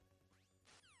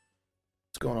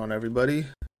going on, everybody?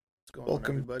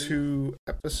 Welcome to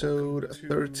episode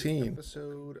 13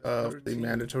 of the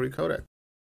Mandatory Codec.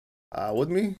 With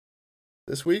me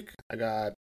this week, I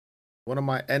got one of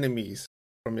my enemies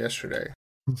from yesterday,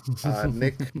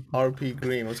 Nick RP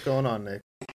Green. What's going on, Nick?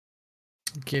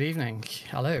 Good evening.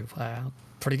 Hello.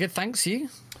 Pretty good, thanks. You?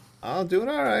 I'm doing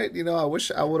all right. You know, I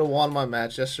wish I would have won my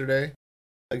match yesterday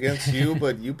against you,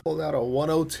 but you pulled out a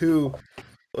 102.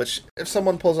 Which, if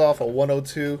someone pulls off a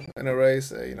 102 in a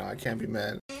race, I can't be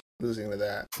mad losing to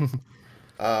that.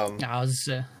 I was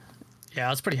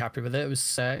pretty happy with it. It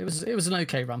was an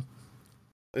okay run.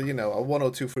 A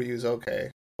 102 for you is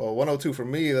okay. Well, 102 for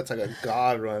me, that's like a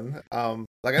god run.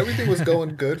 Like everything was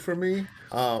going good for me.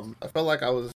 I felt like I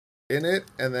was in it,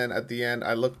 and then at the end,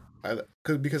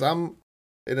 because I'm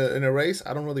in a race,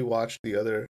 I don't really watch the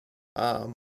other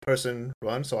person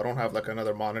run, so I don't have like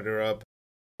another monitor up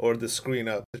or the screen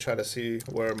up to try to see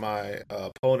where my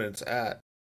opponent's at.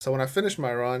 So when I finish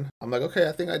my run, I'm like, okay,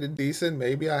 I think I did decent.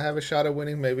 Maybe I have a shot at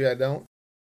winning. Maybe I don't.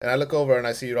 And I look over and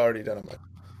I see you'd already done. I'm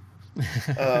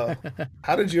like,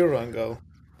 how did your run go?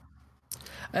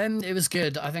 It was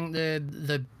good. I think there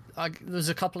was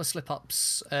a couple of slip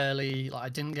ups early. Like I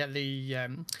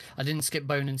didn't skip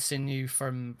bone and sinew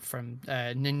from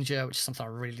Ninja, which is something I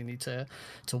really need to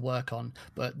work on.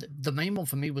 But the main one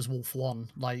for me was Wolf 1.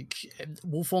 Like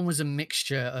Wolf 1 was a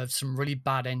mixture of some really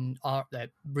bad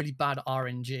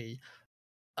RNG,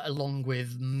 along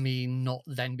with me not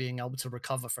then being able to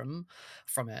recover from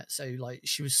it. So like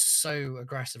she was so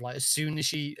aggressive. Like as soon as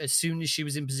she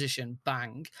was in position,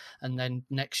 bang, and then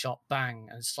next shot, bang.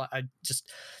 And it's like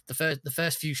the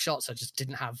first few shots I just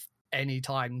didn't have any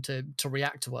time to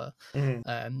react to her.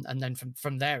 Mm-hmm. And then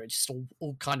from there it just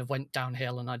all kind of went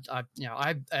downhill. And I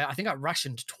think I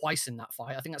rationed twice in that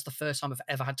fight. I think that's the first time I've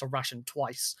ever had to ration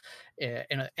twice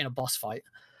in a boss fight.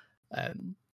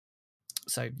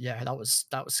 So yeah, that was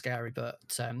scary, but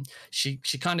she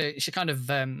kind of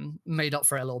made up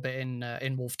for it a little bit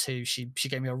in Wolf 2. She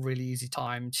gave me a really easy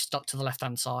time. She stuck to the left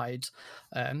hand side,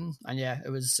 and yeah,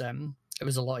 it was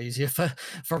a lot easier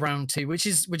for round 2, which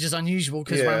is unusual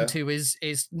because round 2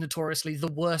 is notoriously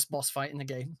the worst boss fight in the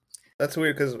game. That's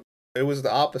weird because it was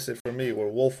the opposite for me. Where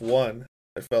Wolf 1,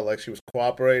 I felt like she was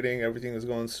cooperating, everything was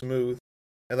going smooth.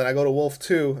 And then I go to Wolf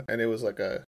 2, and it was like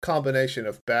a combination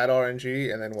of bad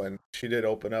RNG, and then when she did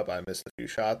open up, I missed a few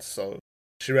shots, so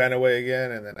she ran away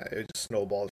again, and then it just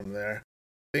snowballed from there.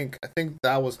 I think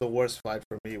that was the worst fight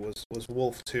for me, was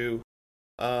Wolf 2.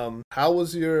 How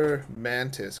was your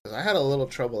Mantis? Because I had a little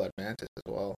trouble at Mantis as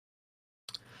well.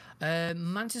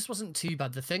 Mantis wasn't too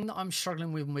bad. The thing that I'm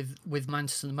struggling with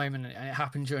Mantis at the moment, and it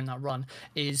happened during that run,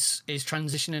 is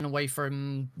transitioning away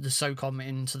from the SOCOM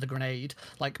into the grenade.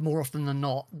 Like more often than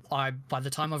not, by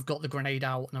the time I've got the grenade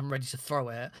out and I'm ready to throw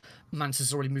it, Mantis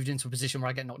has already moved into a position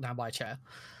where I get knocked down by a chair.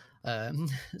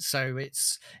 So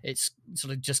it's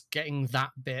sort of just getting that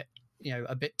bit,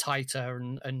 a bit tighter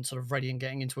and sort of ready and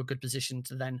getting into a good position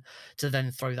to then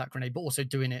throw that grenade, but also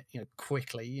doing it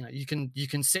quickly. You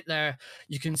can sit there,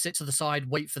 you can sit to the side,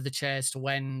 wait for the chairs to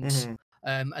end,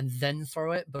 Mm-hmm. and then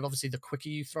throw it. But obviously the quicker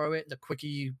you throw it, the quicker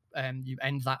you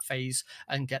end that phase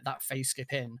and get that phase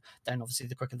skip in, then obviously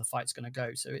the quicker the fight's going to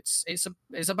go. So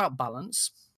it's about balance.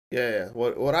 Yeah.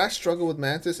 What I struggle with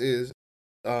Mantis is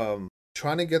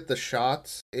trying to get the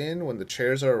shots in when the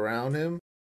chairs are around him,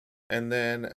 and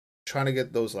then trying to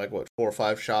get those 4 or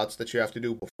 5 shots that you have to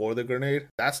do before the grenade.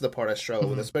 That's the part I struggle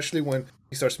with, especially when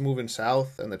he starts moving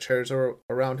south and the chairs are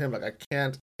around him. Like I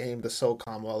can't aim the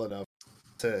SOCOM well enough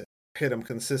to hit him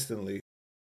consistently.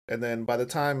 And then by the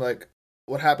time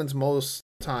what happens most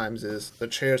times is the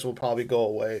chairs will probably go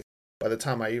away by the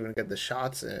time I even get the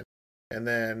shots in. And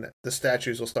then the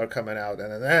statues will start coming out,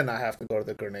 and then I have to go to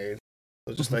the grenade.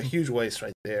 So it's just a huge waste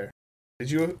right there. Did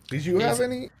you have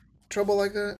any trouble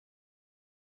like that?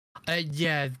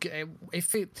 Yeah,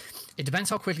 if it depends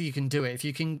how quickly you can do it. If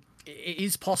you can, it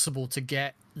is possible to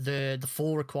get the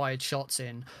 4 required shots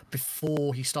in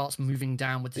before he starts moving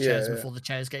down with the chairs, before the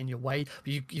chairs get in your way.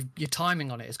 But your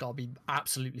timing on it has got to be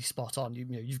absolutely spot on.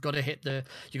 You've got to hit the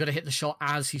shot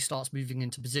as he starts moving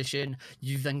into position.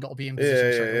 You've then got to be in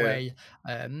position straight away.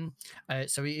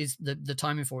 So it is the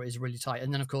timing for it is really tight.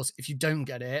 And then of course, if you don't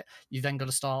get it, you then got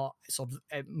to start sort of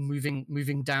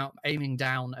moving down, aiming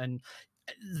down, and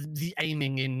the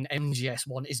aiming in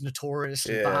MGS1 is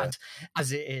notoriously bad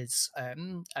as it is,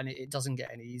 and it doesn't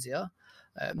get any easier.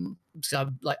 So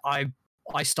I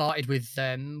started with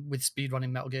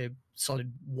speedrunning Metal Gear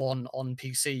Solid 1 on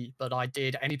PC, but I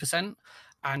did any percent,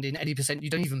 and in any percent you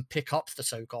don't even pick up the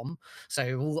SOCOM.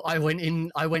 So I went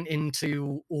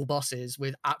into all bosses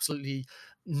with absolutely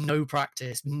no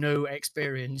practice, no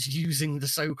experience using the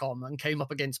SOCOM, and came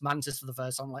up against Mantis for the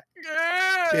first time. I'm like,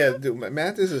 Yeah, dude,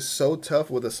 Mantis is so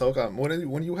tough with the SOCOM.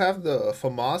 When you have the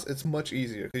FAMAS, it's much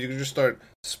easier because you can just start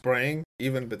spraying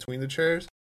even between the chairs.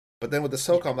 But then with the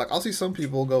SOCOM, like I'll see some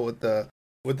people go with the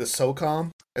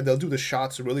SOCOM and they'll do the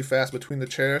shots really fast between the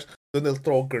chairs. Then they'll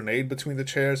throw a grenade between the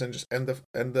chairs and just end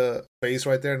the phase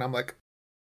right there. And I'm like,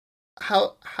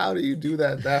 how do you do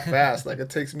that fast? Like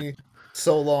it takes me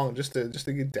so long just to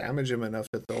damage him enough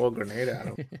to throw a grenade at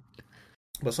him.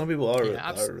 But some people are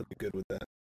yeah, are really good with that.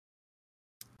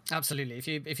 absolutely.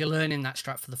 If you're learning that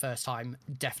strat for the first time,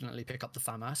 definitely pick up the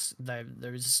FAMAS.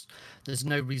 There's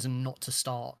no reason not to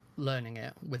start learning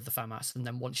it with the FAMAS, and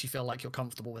then once you feel like you're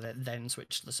comfortable with it, then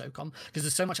switch to the SOCOM, because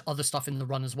there's so much other stuff in the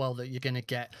run as well that you're going to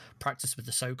get practice with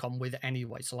the SOCOM with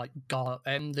anyway. So like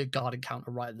the guard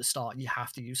encounter right at the start, you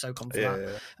have to use SOCOM for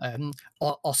that.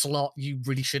 Ocelot, you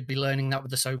really should be learning that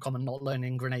with the SOCOM and not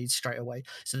learning grenades straight away.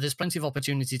 So there's plenty of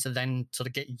opportunity to then sort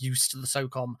of get used to the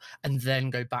SOCOM and then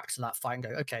go back to that fight and go,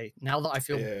 okay, now that I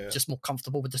feel just more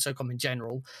comfortable with the SOCOM in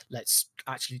general, let's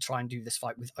actually try and do this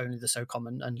fight with only the SOCOM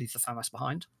and leave the FAMAS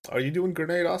behind. Are you doing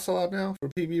grenade Ocelot now for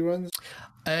PB runs?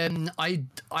 I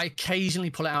occasionally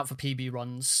pull it out for PB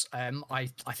runs. I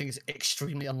think it's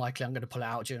extremely unlikely I'm going to pull it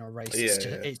out during a race.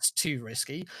 It's too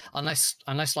risky unless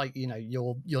like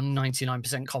you're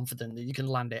 99% confident that you can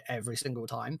land it every single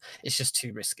time. It's just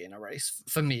too risky in a race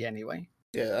for me anyway.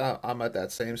 Yeah, I'm at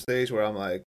that same stage where I'm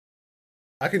like,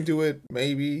 I can do it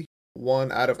maybe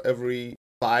 1 out of every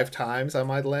 5 times I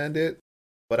might land it,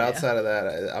 but outside of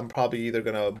that, I'm probably either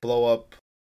gonna blow up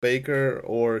Baker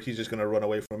or he's just gonna run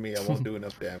away from me. I won't do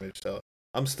enough damage. So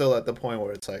I'm still at the point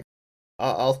where it's like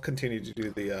I'll continue to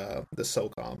do the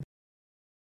SOCOM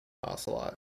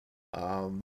Ocelot.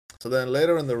 So then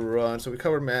later in the run, so we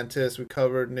covered Mantis, we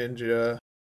covered Ninja.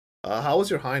 How was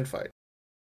your Hind fight?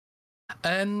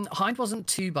 Hind wasn't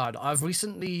too bad. I've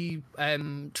recently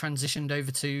transitioned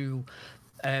over to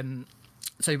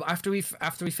so after we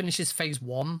finishes phase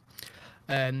 1,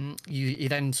 you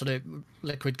then sort of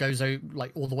Liquid goes out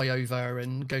like all the way over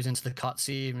and goes into the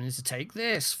cutscene and is to take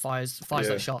this, fires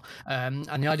that shot. And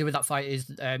the idea with that fight is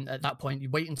at that point you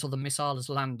wait until the missile has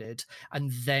landed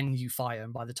and then you fire,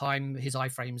 and by the time his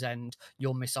iframes end,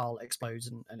 your missile explodes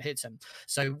and hits him.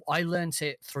 So I learnt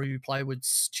it through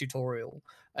Plywood's tutorial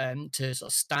to sort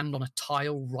of stand on a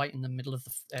tile right in the middle of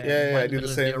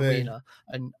the arena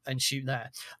and shoot there.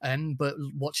 But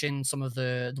watching some of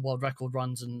the world record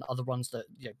runs and other runs that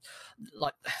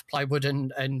like Plywood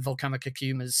and Volcamic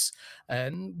Akuma's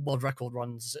world record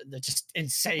runs, they're just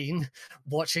insane.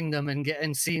 Watching them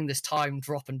and seeing this time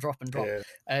drop and drop and drop.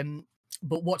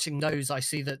 But watching those, I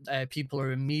see that people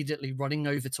are immediately running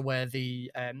over to where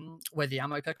the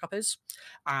ammo pickup is,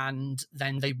 and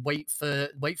then they wait for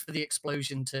the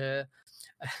explosion to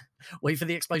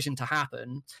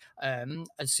happen.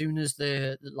 As soon as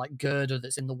the like girder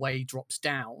that's in the way drops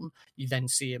down, you then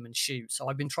see him and shoot. So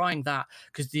I've been trying that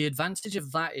because the advantage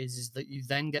of that is that you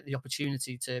then get the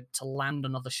opportunity to land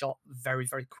another shot very,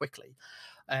 very quickly.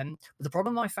 But the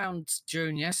problem I found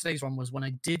during yesterday's run was when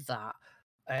I did that,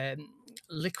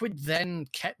 Liquid then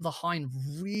kept the Hind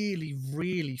really,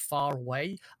 really far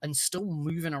away and still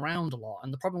moving around a lot.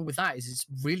 And the problem with that is it's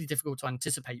really difficult to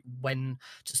anticipate when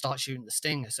to start shooting the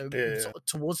Stinger. So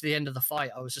towards the end of the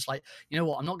fight, I was just like, you know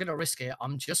what, I'm not going to risk it.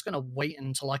 I'm just going to wait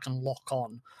until I can lock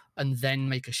on and then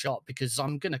make a shot, because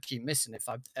I'm going to keep missing if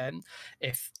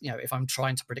I'm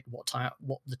trying to predict what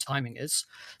the timing is.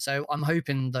 So I'm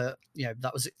hoping that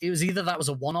that was either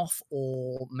a one-off,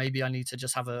 or maybe I need to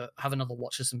just have another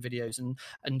watch of some videos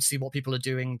and see what people are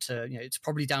doing to it's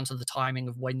probably down to the timing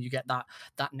of when you get that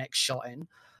next shot in,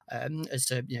 as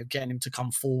to getting him to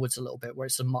come forwards a little bit, where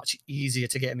it's much easier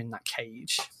to get him in that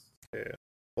cage.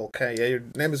 Your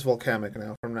name is Volcamic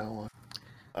now from now on.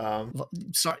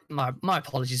 Sorry, my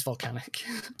apologies, Volcamic.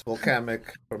 It's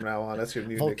Volcamic from now on. That's your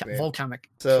new nickname. Volcamic.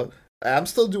 So I'm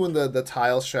still doing the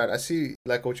tile strat. I see,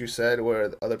 like what you said,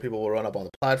 where other people will run up on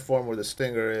the platform where the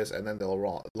Stinger is, and then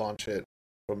they'll launch it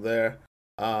from there.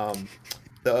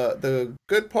 The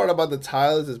good part about the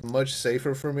tiles is much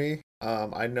safer for me.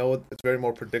 I know it's very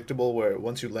more predictable, where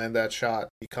once you land that shot,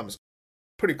 he comes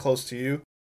pretty close to you,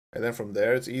 and then from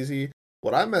there it's easy.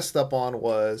 What I messed up on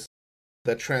was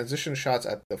the transition shots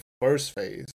at the first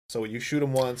phase. So you shoot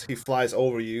him once, he flies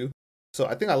over you. So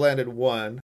I think I landed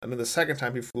one, and then the second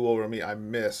time he flew over me, I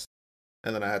missed,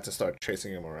 and then I had to start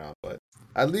chasing him around. But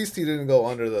at least he didn't go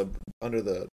under the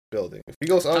building. If he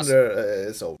goes under,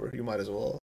 it's over. You might as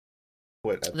well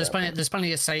quit at that point. There's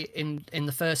plenty to say in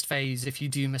the first phase. If you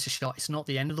do miss a shot, it's not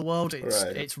the end of the world. Right.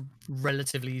 It's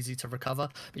relatively easy to recover.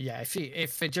 But yeah,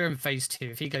 if during phase 2,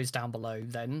 if he goes down below,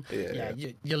 then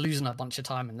you're losing a bunch of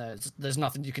time, and there's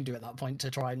nothing you can do at that point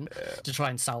to try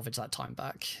and salvage that time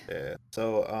back. Yeah.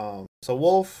 So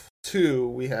Wolf 2,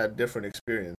 we had different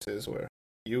experiences where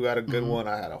you got a good one,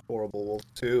 I had a horrible Wolf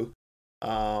 2.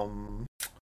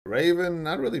 Raven,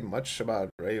 not really much about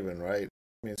Raven, right?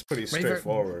 I mean, it's pretty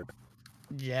straightforward.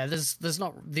 Yeah, there's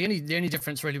not the only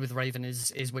difference really with Raven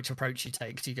is which approach you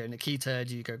take. Do you go Nikita?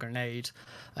 Do you go Grenade?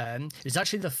 It's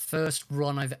actually the first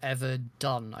run I've ever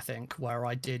done, I think, where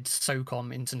I did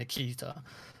SOCOM into Nikita.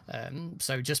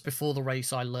 So just before the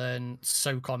race, I learned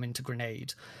SOCOM into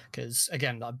Grenade because I was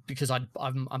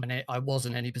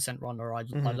an 80% runner. I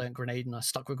learned Grenade and I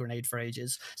stuck with Grenade for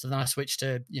ages. So then I switched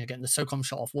to getting the SOCOM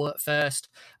shot off work first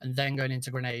and then going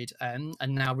into Grenade. And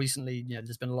now recently,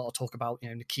 there's been a lot of talk about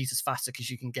Nikita's faster because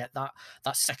you can get that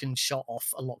second shot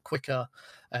off a lot quicker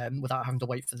without having to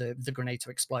wait for the grenade to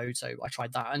explode. So I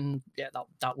tried that and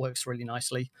that works really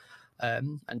nicely.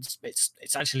 And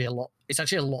it's actually a lot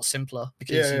simpler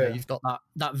because you've got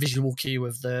that visual cue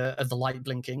of the light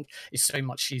blinking. It's so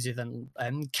much easier than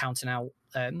counting out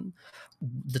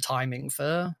the timing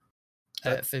for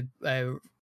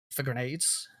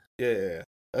grenades. Yeah.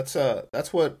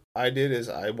 That's what I did. Is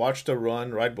I watched a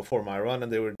run right before my run,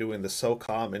 and they were doing the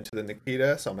SOCOM into the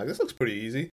Nikita. So I'm like, this looks pretty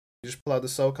easy. You just pull out the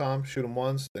SOCOM, shoot them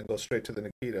once, then go straight to the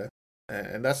Nikita,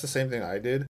 and that's the same thing I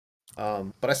did.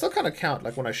 But I still kind of count.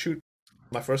 Like when I shoot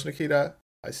my first Nikita,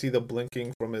 I see the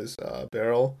blinking from his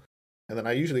barrel, and then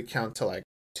I usually count to like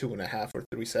 2.5 or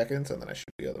 3 seconds, and then I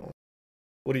shoot the other one.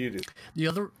 What do you do?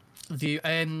 I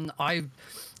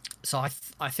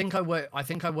think I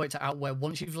worked it out where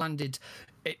once you've landed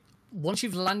the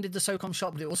SOCOM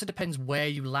shot, but it also depends where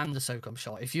you land the SOCOM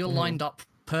shot. If you're lined up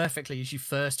perfectly as you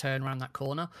first turn around that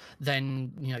corner,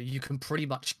 then you can pretty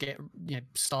much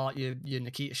start your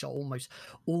Nikita shot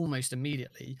almost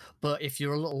immediately. But if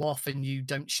you're a little off and you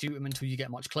don't shoot him until you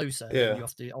get much closer, then you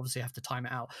obviously have to time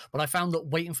it out. But I found that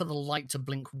waiting for the light to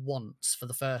blink once for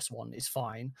the first one is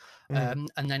fine, and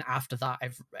then after that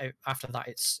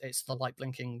it's the light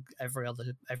blinking every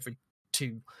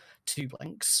two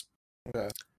blinks. Okay.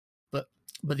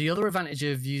 But the other advantage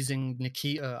of using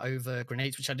Nikita over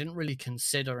grenades, which I didn't really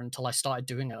consider until I started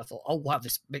doing it, I thought, oh wow,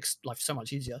 this makes life so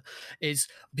much easier, is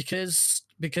because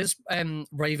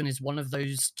Raven is one of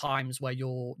those times where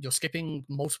you're skipping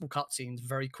multiple cutscenes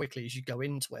very quickly as you go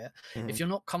into it. If you're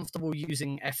not comfortable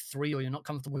using F3 or you're not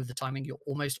comfortable with the timing, you're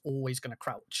almost always going to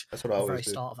crouch. That's what I always do. At the very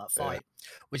start of that fight,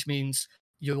 which means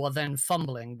you are then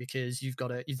fumbling because you've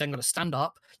then got to stand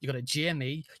up, you've got to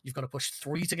GME, you've got to push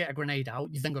 3 to get a grenade out,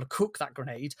 you've then got to cook that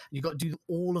grenade, you've got to do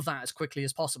all of that as quickly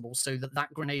as possible so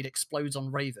that grenade explodes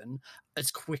on Raven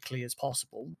as quickly as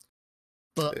possible.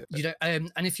 But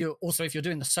and if you're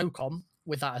doing the SOCOM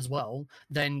with that as well,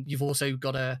 then you've also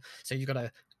got to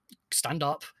stand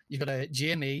up, you've got to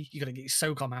GME, you've got to get your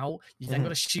SOCOM out, you've then got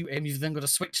to shoot him, you've then got to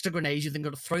switch to grenades, you've then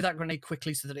got to throw that grenade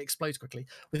quickly so that it explodes quickly.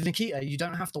 With Nikita, you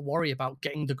don't have to worry about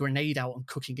getting the grenade out and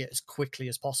cooking it as quickly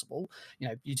as possible.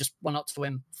 You just run up to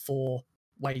him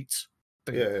wait,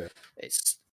 boom. Yeah.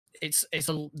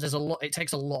 It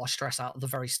takes a lot of stress out at the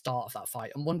very start of that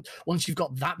fight. And once you've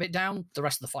got that bit down, the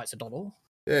rest of the fight's a doddle.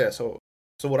 Yeah, so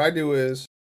what I do is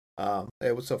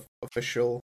hey, what's up,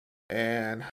 official,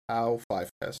 and how 5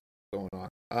 fest going on.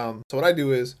 So what I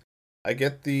do is I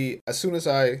get as soon as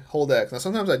I hold X. Now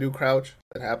sometimes I do crouch,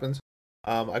 that happens.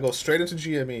 I go straight into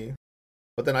GME,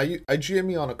 but then I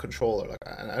GME on a controller, like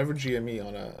I never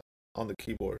GME on the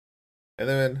keyboard. And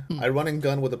then I run and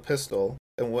gun with a pistol,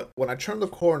 and when I turn the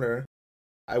corner,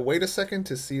 I wait a second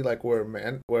to see like where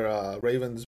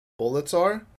Raven's bullets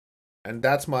are, and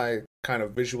that's my kind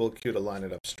of visual cue to line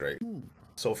it up straight.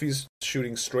 So if he's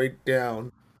shooting straight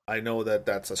down, I know that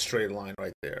that's a straight line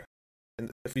right there. And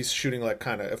if he's shooting like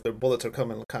if the bullets are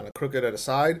coming kind of crooked at a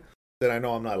side, then I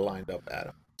know I'm not lined up at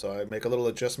him. So I make a little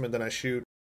adjustment, then I shoot,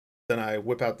 then I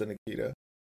whip out the Nikita,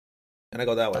 and I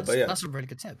go that way. But yeah, that's a really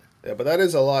good tip. Yeah, but that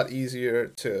is a lot easier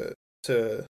to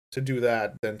do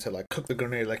that than to like cook the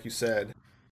grenade like you said,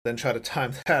 then try to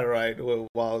time that right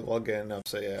while getting up.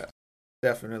 So yeah,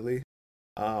 definitely.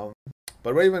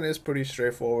 But Raven is pretty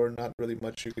straightforward. Not really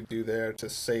much you could do there to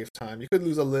save time. You could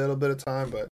lose a little bit of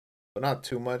time, but not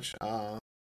too much. And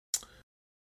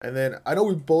then I know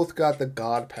we both got the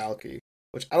God Palki,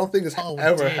 which I don't think has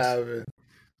ever happened.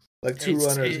 Like two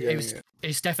runners getting it.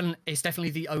 It's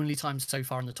definitely the only time so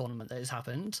far in the tournament that has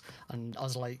happened, and I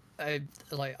was like, as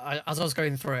I was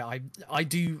going through it, I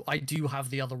do have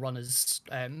the other runners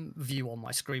view on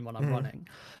my screen when I'm running,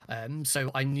 so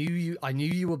I knew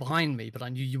you were behind me, but I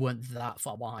knew you weren't that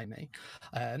far behind me,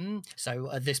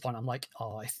 so at this point I'm like,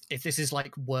 oh, if this is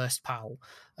like worst PAL,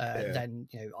 then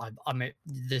you know I'm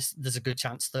there's a good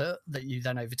chance that you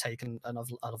then overtake and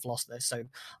I've lost this, so I'm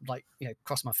like, you know,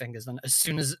 cross my fingers. Then as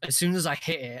soon as I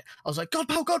hit it, I was like, God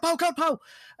PAL, God PAL, God PAL.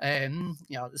 You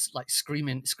know, it's like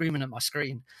screaming at my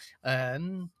screen.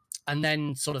 And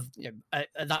then sort of, you know,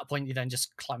 at that point you're then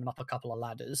just climbing up a couple of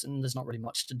ladders and there's not really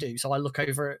much to do. So I look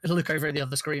over at the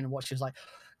other screen and watch. He's like,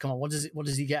 come on, what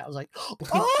does he get? I was like,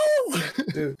 oh,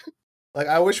 dude. Like,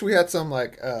 I wish we had some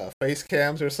like face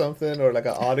cams or something, or like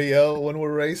an audio when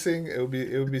we're racing. It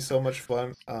would be so much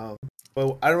fun.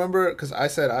 But I remember because I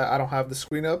said I don't have the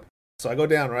screen up, so I go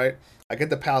down, right. I get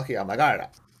the PAL key. I'm like, all right,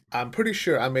 I'm pretty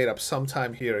sure I made up some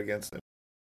time here against him,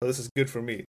 so this is good for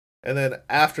me. And then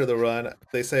after the run,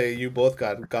 they say you both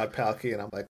got PAL key, and I'm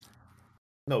like,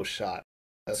 no shot.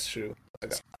 That's true.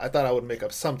 Like, I thought I would make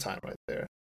up some time right there.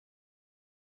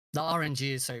 the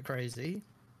RNG is so crazy.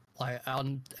 Like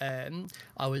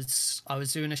I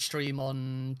was doing a stream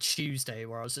on Tuesday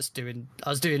where I was doing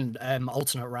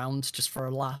alternate rounds just for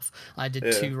a laugh. I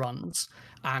did 2 runs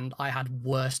and I had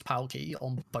worst Palki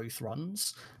on both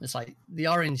runs. It's like the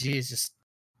RNG is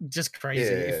just crazy.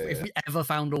 If we ever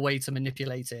found a way to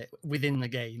manipulate it within the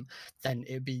game, then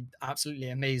it'd be absolutely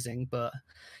amazing. But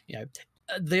you know,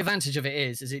 the advantage of it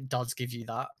is it does give you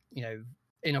that, you know,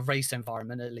 in a race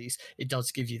environment at least, it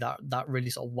does give you that really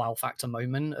sort of wow factor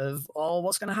moment of, oh,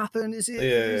 what's going to happen? What's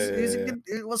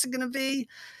it going to be?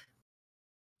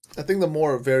 I think the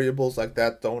more variables like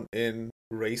that thrown in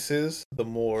races, the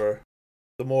more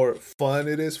fun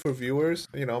it is for viewers.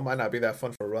 You know, it might not be that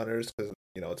fun for runners because,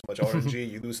 you know, it's much RNG.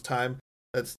 You lose time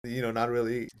that's, you know, not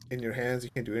really in your hands.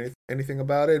 You can't do anything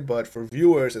about it. But for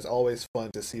viewers, it's always fun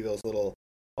to see those little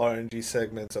RNG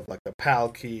segments of like the PAL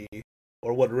key,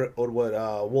 or what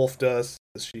Wolf does.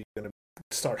 Is she gonna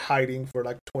start hiding for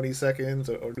like 20 seconds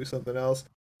or do something else?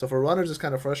 So for runners, it's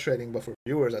kind of frustrating, but for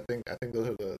viewers, I think those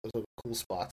are the cool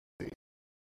spots.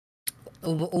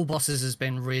 All bosses has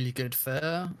been really good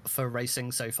for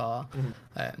racing so far.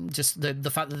 Just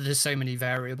the fact that there's so many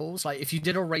variables. Like if you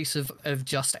did a race of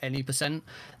just any percent,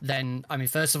 then I mean,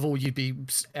 first of all, you'd be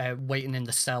waiting in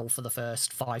the cell for the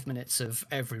first 5 minutes of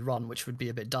every run, which would be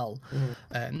a bit dull.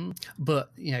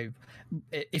 But you know,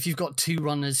 if you've got 2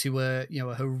 runners who are, you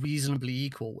know, who are reasonably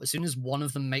equal, as soon as one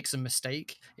of them makes a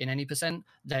mistake in any percent,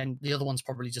 then the other one's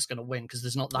probably just going to win because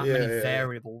there's not that many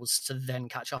variables to then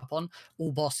catch up on.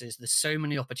 All bosses, there's so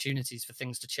many opportunities for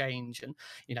things to change, and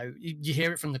you know, you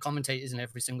hear it from the commentators in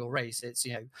every single race. It's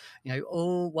you know,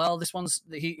 oh well, this one's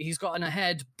he's gotten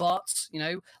ahead, but you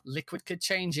know, Liquid could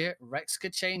change it, Rex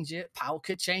could change it, PAL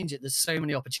could change it. There's so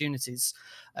many opportunities.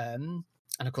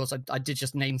 And of course, I did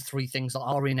just name 3 things that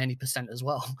are in any percent as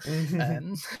well.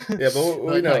 Yeah, but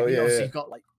we know. Obviously, you've got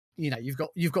like, you know,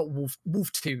 you've got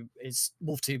Wolf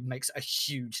 2 makes a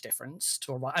huge difference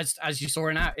to a run, as you saw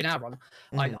in our run.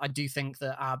 I do think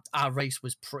that our race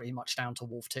was pretty much down to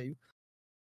Wolf 2.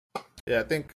 Yeah, I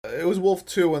think it was Wolf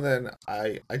 2, and then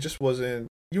I just wasn't.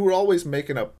 You were always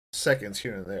making up seconds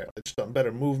here and there. Just on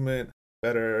better movement,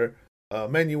 better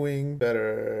menuing,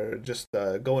 better just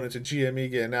going into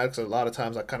GME, getting out, because a lot of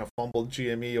times I kind of fumbled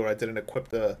GME, or I didn't equip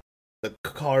the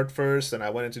card first, and I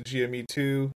went into GME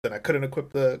 2, then I couldn't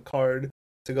equip the card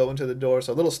to go into the door.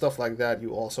 So little stuff like that,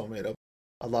 you also made up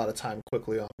a lot of time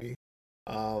quickly on me.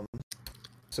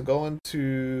 So going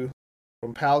to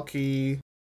from Palki,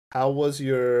 how was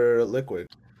your Liquid?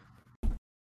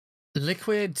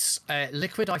 Liquid,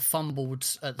 I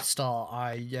fumbled at the start.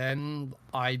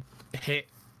 I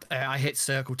hit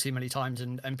circle too many times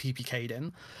and PPK'd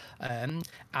him.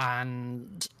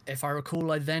 And if I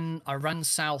recall, I ran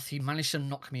south. He managed to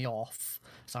knock me off,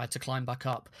 so I had to climb back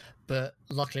up. But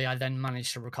luckily, I then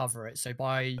managed to recover it. So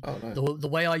by nice. the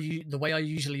way I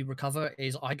usually recover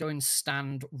is I go and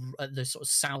stand at the sort of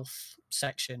south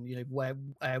section, you know, where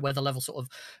the level sort of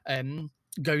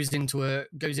goes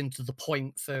into the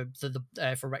point for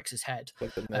for Rex's head,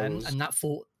 Like the and nose. that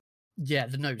fort. Yeah,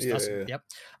 the nose. Yep.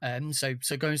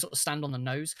 So go and sort of stand on the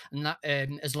nose, and that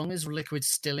as long as Liquid's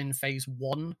still in phase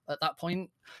 1 at that point,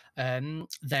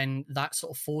 then that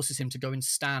sort of forces him to go and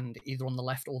stand either on the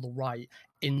left or the right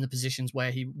in the positions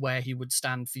where he would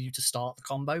stand for you to start the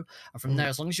combo. And from there,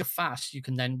 as long as you're fast, you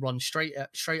can then run straight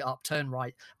up, turn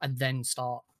right, and then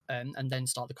start and then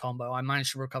start the combo. I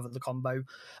managed to recover the combo.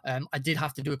 I did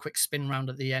have to do a quick spin round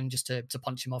at the end just to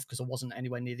punch him off because I wasn't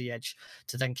anywhere near the edge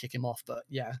to then kick him off. But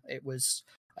yeah, it was.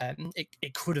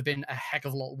 It could have been a heck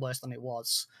of a lot worse than it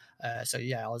was. So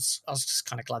yeah, I was just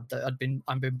kind of glad that I've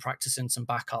been practicing some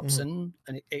backups and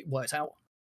it worked out.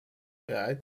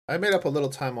 Yeah, I made up a little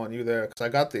time on you there because I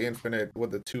got the infinite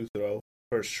with the 2-throw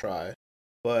first try,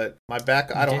 but I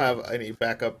don't have any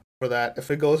backup for that. If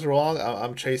it goes wrong,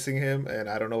 I'm chasing him and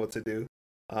I don't know what to do.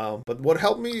 But what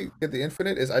helped me get the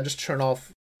infinite is I just turn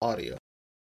off audio.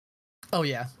 Oh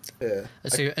yeah. Yeah.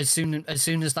 As soon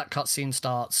as that cutscene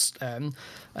starts,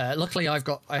 luckily I've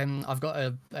got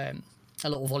a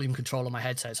little volume control on my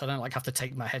headset, so I don't like have to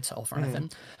take my headset off or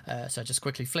anything. So just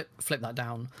quickly flip that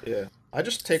down. Yeah, I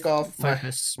just take off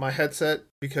my headset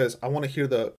because I want to hear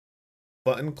the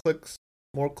button clicks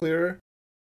more clearer.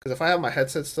 Because if I have my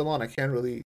headset still on, I can't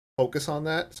really focus on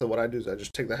that. So what I do is I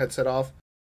just take the headset off,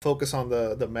 focus on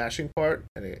the mashing part,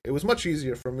 and it was much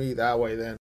easier for me that way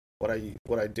than what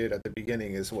I did at the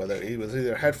beginning. Is whether it was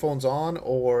either headphones on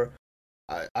or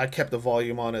I kept the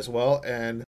volume on as well.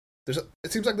 And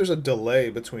it seems like there's a delay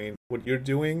between what you're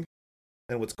doing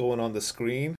and what's going on the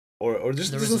screen, or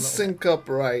just doesn't sync up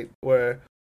right. Where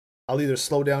I'll either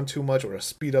slow down too much or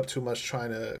speed up too much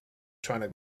trying to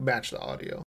match the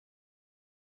audio.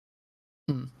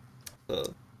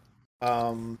 So,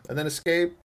 and then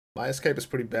escape. My escape is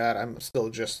pretty bad. I'm still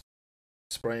just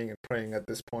spraying and praying at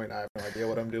this point. I have no idea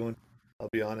what I'm doing. I'll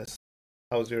be honest.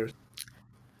 How's yours?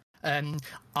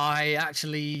 I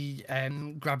actually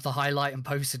grabbed the highlight and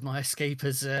posted my escape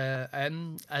as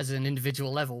an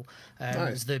individual level. Nice.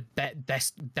 It was the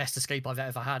best escape I've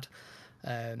ever had.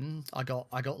 I got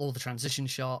all the transition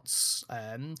shots.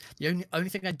 The only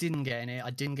thing I didn't get in it,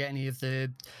 I didn't get any of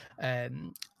the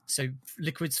so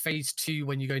Liquid's phase 2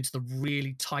 when you go into the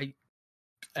really tight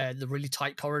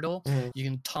corridor. You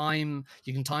can time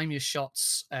your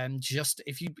shots. Just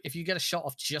if you get a shot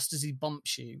off just as he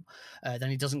bumps you, then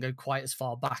he doesn't go quite as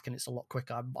far back, and it's a lot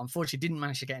quicker. I unfortunately didn't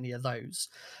manage to get any of those,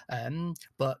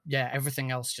 but yeah,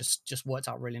 everything else just worked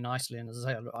out really nicely. And as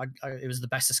I say, it was the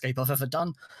best escape I've ever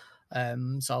done.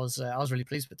 So I was really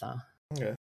pleased with that.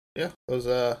 Okay, yeah, those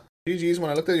GGs. When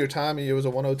I looked at your time and it was a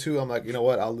 102, I'm like, you know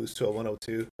what, I'll lose to a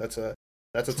 102. That's a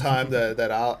time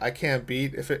that I can't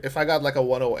beat. If I got like a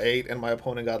 108 and my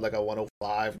opponent got like a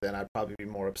 105, then I'd probably be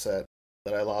more upset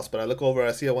that I lost. But I look over,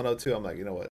 I see a 102, I'm like, you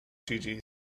know what, GG,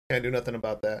 can't do nothing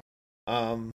about that.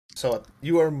 So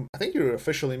I think you're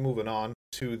officially moving on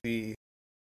to the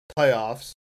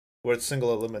playoffs where it's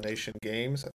single elimination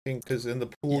games. I think because in the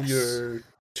pool you're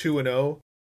 2-0.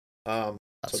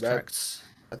 That's correct.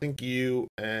 I think you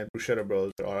and Bruschetta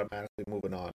Bros are automatically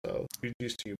moving on. So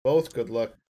GGs to you both. Good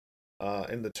luck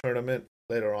in the tournament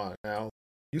later on. Now,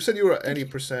 you said you were an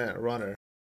 80% runner.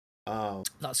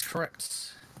 That's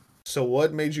correct. So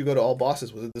what made you go to all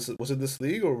bosses? Was it this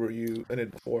league or were you in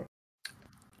it before?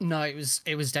 No, it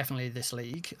was definitely this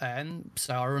league.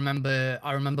 So I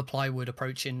remember Plywood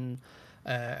approaching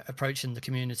the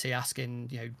community, asking,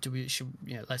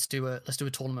 let's do a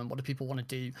tournament. What do people want to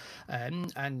do?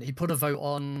 And he put a vote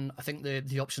on. I think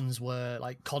the options were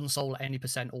like console any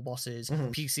percent all bosses,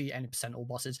 PC any percent all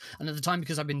bosses. And at the time,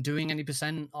 because I've been doing any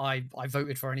percent, I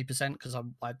voted for any percent because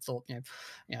I thought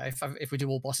if we do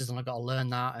all bosses, then I've got to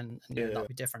learn that and that'd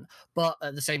be different. But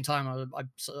at the same time,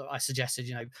 I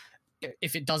suggested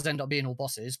if it does end up being all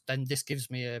bosses, then this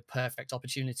gives me a perfect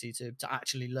opportunity to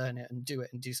actually learn it and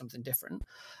do something different.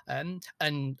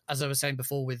 And as I was saying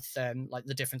before, with like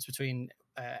the difference between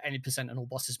any percent and all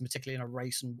bosses, particularly in a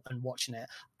race and watching it,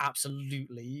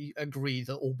 absolutely agree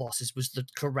that all bosses was the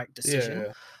correct decision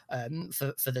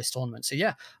for this tournament. So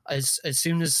yeah, as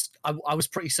soon as I was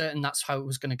pretty certain that's how it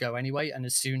was going to go anyway, and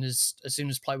as soon as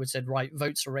Plywood said, right,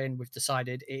 votes are in, we've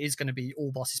decided it is going to be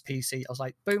all bosses PC, I was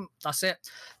like, boom, that's it,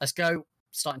 let's go,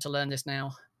 starting to learn this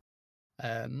now.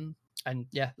 And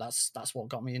yeah, that's what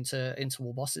got me into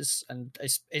all bosses, and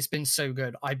it's been so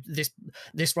good.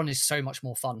 This run is so much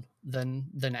more fun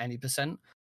than any percent.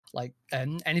 Like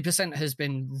any percent has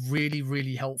been really,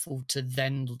 really helpful to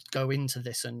then go into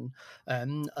this and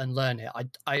learn it.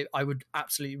 I would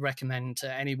absolutely recommend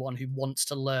to anyone who wants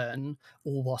to learn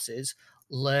all bosses,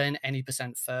 learn any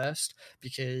percent first,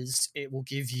 because it will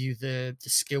give you the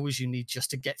skills you need just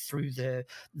to get through the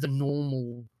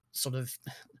normal sort of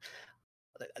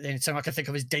the only time I can think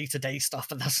of is day-to-day stuff,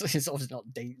 but that's it's obviously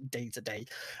not day-to-day.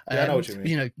 Yeah, I know what you mean.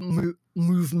 You know,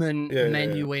 movement, Yeah, yeah, yeah.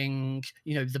 menuing,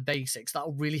 you know, the basics.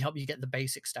 That'll really help you get the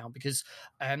basics down, because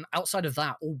outside of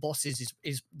that, all bosses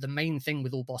is the main thing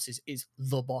with all bosses is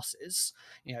the bosses.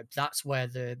 You know, that's where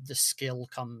the skill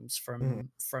comes Mhm.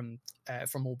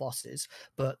 from all bosses.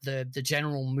 But the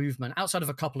general movement, outside of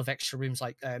a couple of extra rooms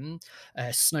like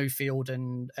Snowfield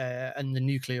and the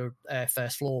nuclear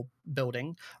first floor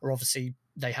building, are obviously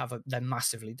they're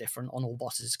massively different on all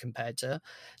bosses compared to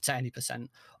any percent.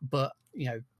 But you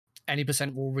know, any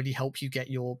percent will really help you get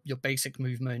your basic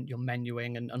movement, your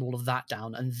menuing, and all of that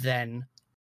down, and then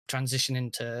transition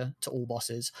into all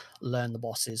bosses, learn the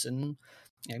bosses, and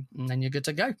you know, and then you're good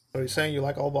to go. Are you saying you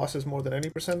like all bosses more than any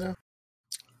percent now?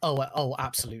 Oh,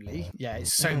 absolutely. Yeah,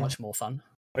 it's so Mhm. much more fun.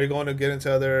 Are you going to get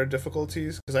into other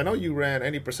difficulties? Because I know you ran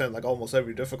any percent like almost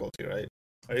every difficulty, right?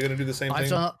 Are you going to do the same I've thing?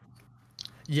 done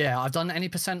Yeah, I've done any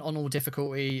percent on all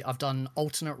difficulty. I've done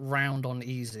alternate round on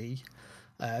easy,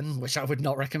 which I would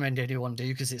not recommend anyone do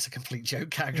because it's a complete joke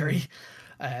Mhm. category.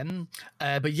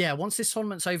 But yeah, once this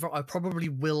tournament's over, I probably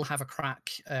will have a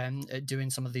crack at doing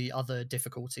some of the other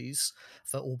difficulties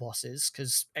for all bosses,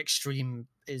 because extreme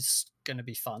is going to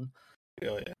be fun,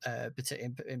 Oh yeah,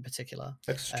 in particular.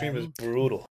 extreme is Um,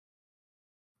 brutal.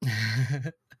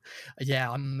 yeah,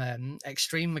 I'm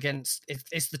extreme against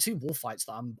it's the two war fights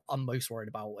that I'm most worried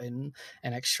about in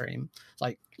extreme.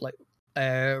 Like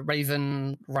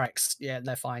Raven, Rex, yeah,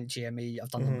 they're fine. GME, I've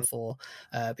done them Hmm. before.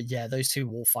 But yeah, those two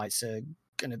war fights are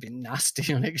gonna be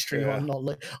nasty on extreme. Yeah,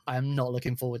 I'm not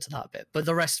looking forward to that bit. But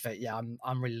the rest of it, yeah,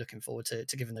 I'm really looking forward to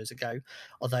giving those a go.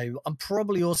 Although I'm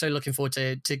probably also looking forward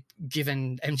to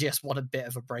giving MGS1 a bit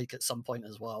of a break at some point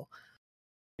as well.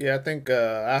 yeah. I think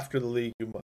after the league,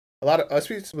 a lot of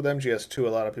especially with MGS2, a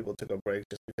lot of people took a break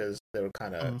just because they were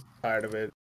kind of Mm. tired of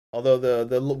it. Although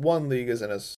the one league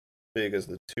isn't as big as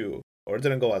the two, or it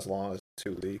didn't go as long as the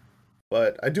two league.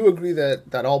 But I do agree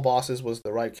that all bosses was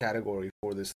the right category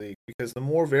for this league, because the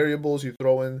more variables you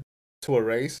throw in to a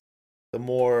race, the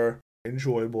more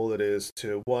enjoyable it is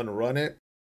to one, run it,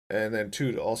 and then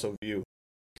two, to also view.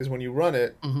 Because when you run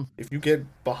it, Hmm. if you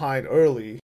get behind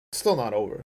early, it's still not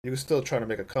over. You can still try to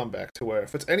make a comeback, to where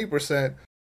if it's any percent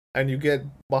and you get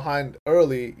behind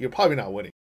early, you're probably not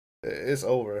winning. It's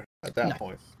over at No. that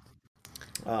point.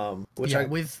 Which Yeah, I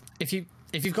with if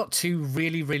you've got two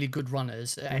really good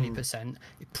runners at any mm, percent,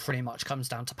 it pretty much comes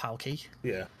down to Palki,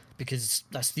 yeah, because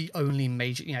that's the only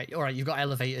major. You know, all right, you've got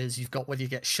elevators, you've got whether you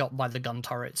get shot by the gun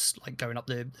turrets, like going up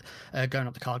the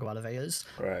cargo elevators,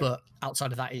 right. but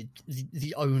outside of that,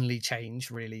 the only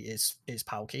change really is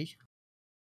Palki.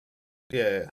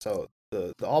 Yeah. So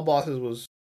the all bosses was,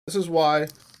 this is why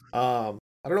I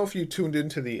don't know if you tuned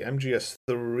into the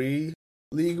MGS3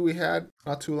 league we had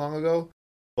not too long ago,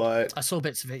 but I saw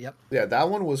bits of it. Yep. yeah, that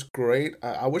one was great.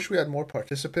 I wish we had more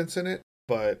participants in it,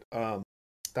 but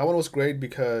that one was great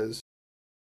because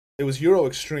it was Euro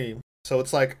Extreme. So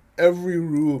it's like every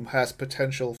room has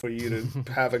potential for you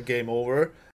to have a game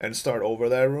over and start over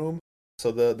that room.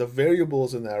 So the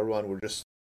variables in that run were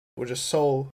just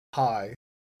so high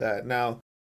that now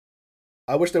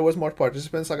I wish there was more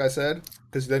participants, like I said,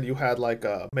 because then you had like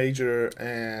a Major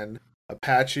and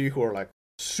Apache, who are like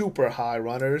super high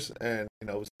runners, and it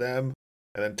was them,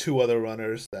 and then two other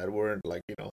runners that weren't like,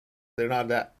 they're not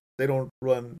that, they don't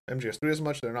run MGS3 as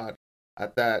much. They're not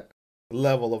at that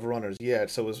level of runners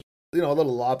yet, so it was, a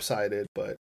little lopsided.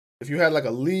 But if you had like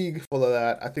a league full of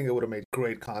that, I think it would have made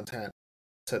great content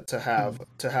to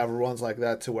have runs like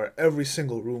that, to where every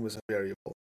single room is a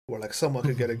variable, where like someone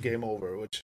could get a game over,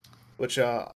 which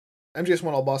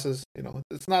MGS1 all bosses,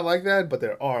 it's not like that, but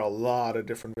there are a lot of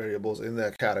different variables in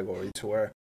that category, to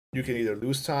where you can either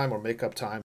lose time or make up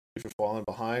time if you're falling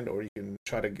behind, or you can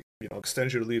try to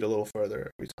extend your lead a little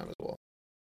further every time as well.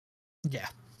 Yeah.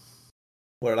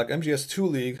 Where like MGS2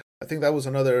 League, I think that was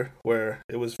another where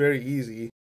it was very easy,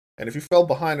 and if you fell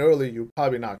behind early, you're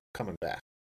probably not coming back,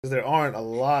 because there aren't a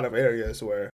lot of areas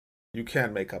where you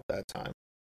can make up that time.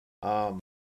 Um,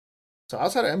 so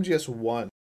outside of MGS1,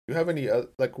 do you have any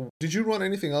like? Did you run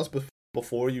anything else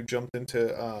before you jumped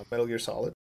into Metal Gear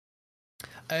Solid?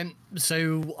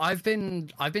 So I've been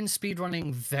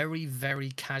speedrunning very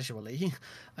casually,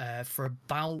 for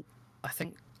about I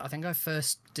think I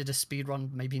first did a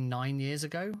speedrun maybe 9 years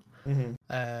ago. Mm-hmm.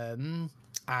 Um,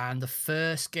 and the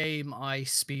first game I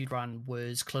speedran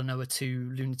was Klonoa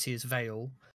 2 Lunatea's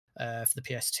Veil, for the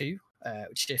PS2.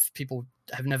 which if people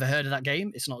have never heard of that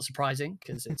game, it's not surprising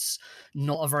because it's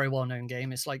not a very well-known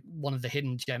game. It's like one of the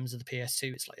hidden gems of the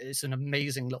PS2. It's an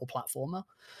amazing little platformer,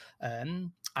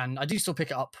 and I do still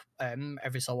pick it up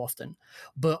every so often,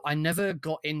 but I never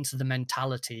got into the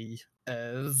mentality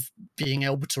of being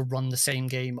able to run the same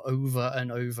game over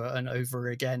and over and over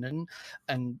again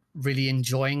and really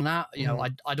enjoying that. You know,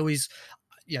 I'd always,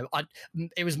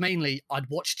 it was mainly I'd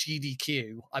watch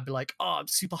GDQ. I'd be like, oh, I'm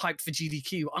super hyped for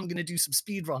GDQ. I'm going to do some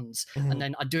speed runs. And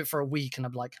then I'd do it for a week and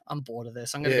I'd be like, I'm bored of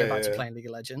this. I'm going to go back to playing League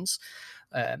of Legends.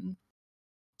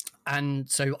 And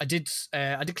so I did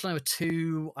Klonoa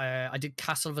 2. I did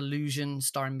Castle of Illusion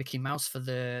starring Mickey Mouse for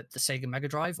the Sega Mega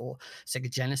Drive, or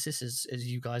Sega Genesis, as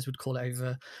you guys would call it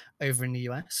over in the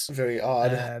US. Very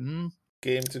odd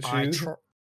game to choose.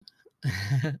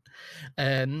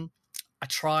 I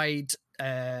tried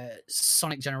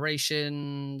Sonic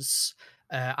Generations,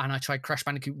 and I tried Crash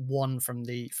Bandicoot 1 from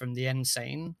the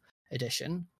Insane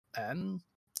edition.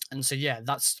 And so yeah,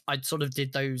 I sort of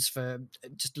did those for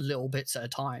just little bits at a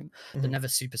time, but never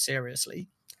super seriously.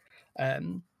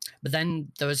 But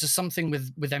then there was just something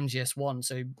with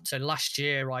MGS1. So last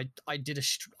year I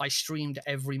streamed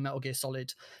every Metal Gear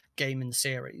Solid game in the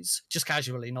series, just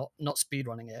casually, not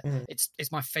speedrunning it.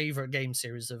 It's my favorite game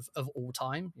series of all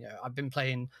time. Yeah, I've been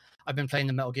playing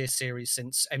the Metal Gear series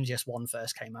since MGS1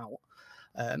 first came out.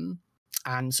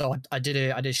 And so I did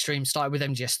a stream, started with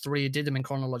MGS3, did them in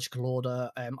chronological order.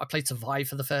 I played Survive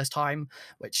for the first time,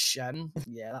 which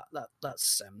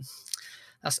that's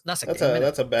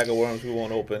a bag of worms we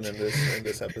won't open in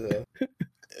this episode.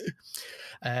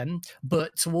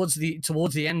 But towards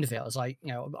the end of it, I was like,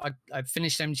 I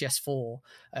finished MGS4,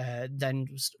 then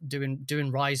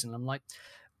doing Rise, and I'm like,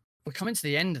 we're coming to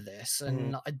the end of this,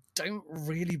 and I don't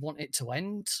really want it to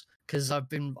end. Because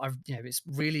it's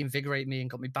really invigorated me and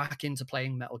got me back into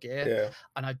playing Metal Gear,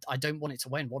 and I don't want it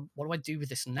to end. What do I do with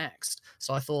this next?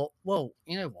 So I thought, well,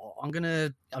 you know what? I'm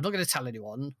not gonna tell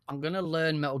anyone. I'm gonna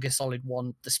learn Metal Gear Solid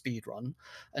 1, the speed run,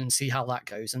 and see how that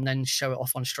goes, and then show it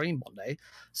off on stream one day.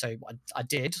 So I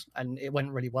did, and it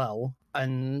went really well.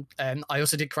 And I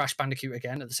also did Crash Bandicoot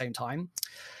again at the same time,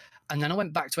 and then I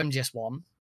went back to MGS1,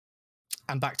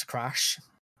 and back to Crash,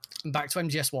 and back to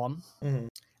MGS1, and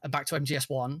back to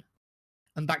MGS1.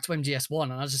 And back to MGS1,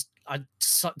 and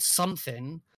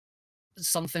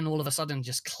something all of a sudden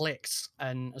just clicked,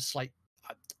 and it's like,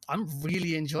 I'm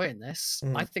really enjoying this.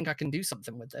 I think I can do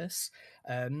something with this,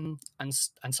 and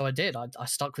so I did. I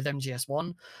stuck with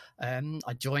MGS1.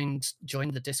 I joined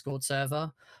the Discord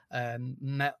server,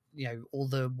 met all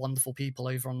the wonderful people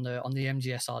over on the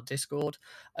MGSR Discord,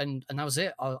 and that was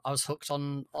it. I was hooked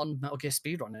on Metal Gear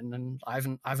speedrunning, and I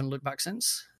haven't looked back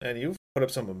since. And you've put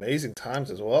up some amazing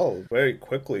times as well, very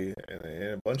quickly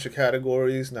in a bunch of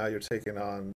categories. Now you're taking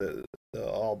on the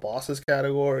all bosses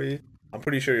category. I'm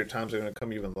pretty sure your times are going to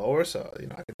come even lower. So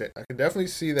I can definitely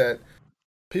see that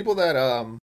people that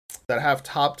have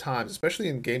top times, especially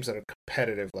in games that are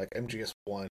competitive like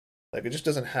MGS1, like it just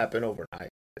doesn't happen overnight.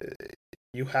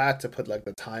 You had to put like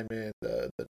the time in, the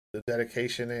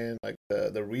dedication in, like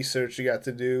the research you got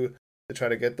to do to try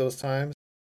to get those times.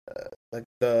 Like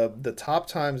the top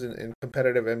times in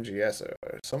competitive MGS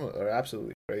are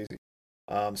absolutely crazy.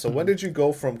 So when did you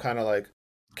go from kind of like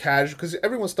casual, because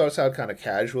everyone starts out kind of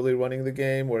casually running the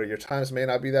game where your times may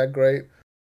not be that great,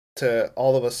 to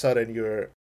all of a sudden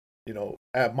you're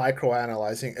micro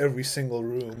analyzing every single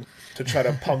room to try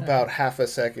to pump out half a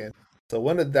second? So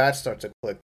when did that start to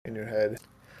click in your head?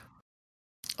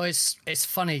 Oh, it's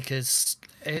funny because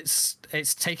it's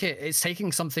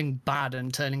taking something bad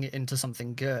and turning it into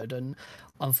something good. And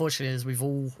unfortunately, as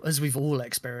we've all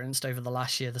experienced over the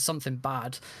last year, the something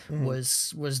bad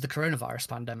was the coronavirus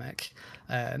pandemic.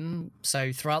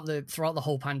 So throughout the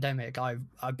whole pandemic,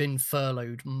 I've been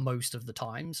furloughed most of the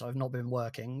time, so I've not been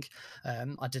working.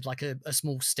 I did like a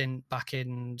small stint back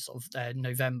in sort of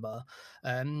November,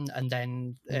 and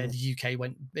then the UK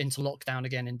went into lockdown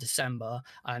again in December,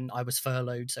 and I was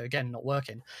furloughed, so again not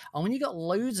working. And when you got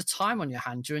loads of time on your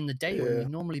hand during the day when you'd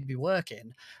normally be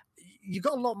working, you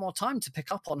got a lot more time to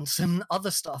pick up on some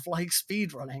other stuff like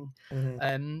speed running.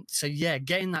 So yeah,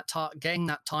 getting that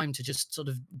time to just sort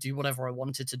of do whatever I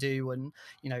wanted to do. And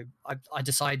I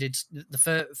decided the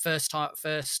first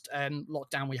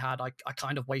lockdown we had, I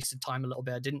kind of wasted time a little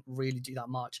bit. I didn't really do that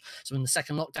much. So when the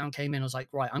second lockdown came in, I was like,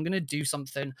 right, I'm going to do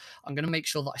something. I'm going to make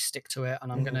sure that I stick to it,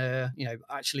 and I'm going to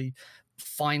actually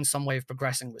find some way of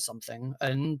progressing with something.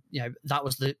 And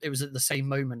it was at the same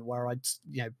moment where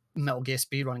Metal Gear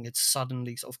speedrunning had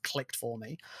suddenly sort of clicked for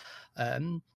me.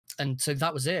 and so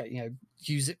that was it.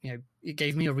 Use it. It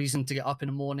gave me a reason to get up in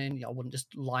the morning. I wouldn't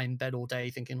just lie in bed all day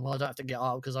thinking, well, I don't have to get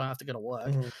up because I don't have to go to work.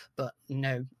 Mm-hmm. But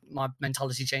no, my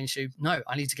mentality changed to no,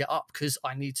 I need to get up because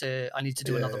I need to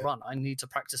do another run. I need to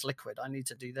practice liquid. I need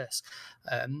to do this.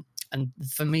 And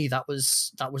for me, that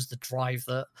was the drive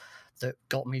that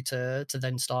got me to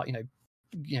then start,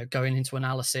 going into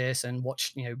analysis and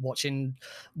watching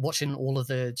all of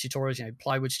the tutorials,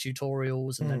 Plywood's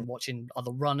tutorials, and then watching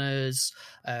other runners,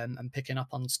 and picking up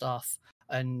on stuff.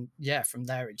 And yeah, from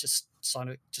there it just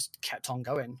kept on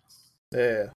going.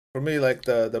 Yeah, for me, like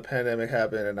the pandemic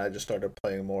happened, and I just started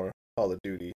playing more Call of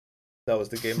Duty. That was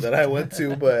the game that I went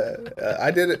to, but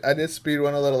I did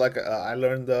speedrun a little. Like I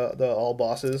learned the all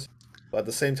bosses, but at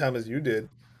the same time as you did,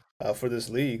 for this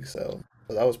league. So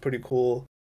that was pretty cool.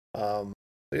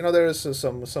 There is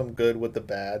some good with the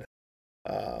bad.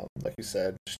 Like you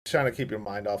said, just trying to keep your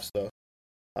mind off stuff.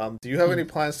 Do you have any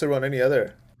plans to run any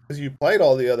other? Because you played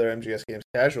all the other MGS games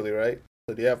casually, right?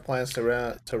 So do you have plans to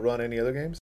run any other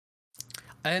games?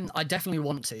 I definitely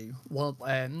want to. Well,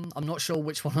 I'm not sure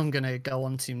which one I'm going to go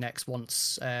on to next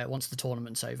once the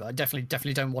tournament's over. I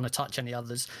definitely don't want to touch any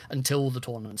others until the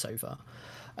tournament's over.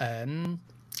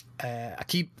 I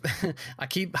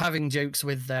keep having jokes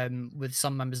with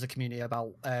some members of the community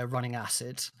about running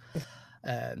Acid,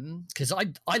 because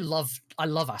I love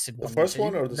Acid 1. The first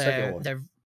one or the second one? They're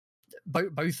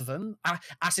both of them.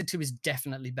 Acid 2 is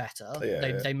definitely better.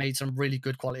 They made some really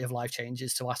good quality of life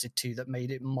changes to Acid 2 that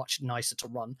made it much nicer to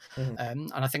run.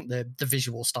 And I think the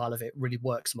visual style of it really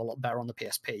works a lot better on the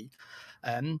PSP.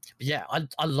 But yeah,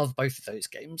 I love both of those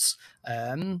games.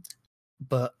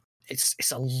 But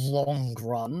it's a long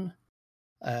run.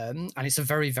 And it's a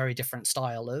very, very different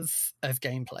style of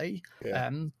gameplay.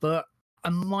 But I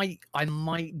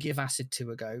might give Acid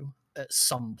 2 a go at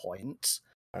some point.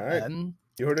 All right.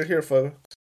 You heard it here, folks.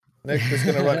 Nick is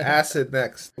going to run Acid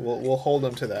next. We'll hold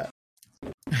him to that.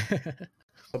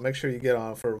 So make sure you get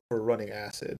on for running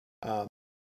Acid.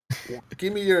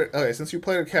 Give me since you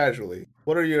played it casually,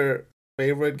 what are your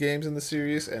favorite games in the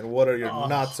series, and what are your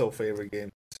not so favorite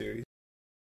games in the series?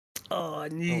 Oh, I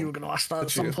knew you were going to ask that at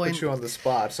some point. Put you on the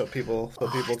spot so people can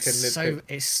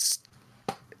nitpick.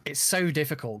 It's so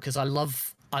difficult because I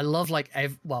love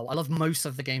most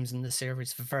of the games in the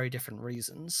series for very different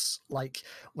reasons. Like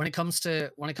when it comes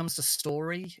to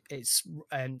story, it's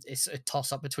a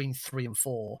toss up between 3 and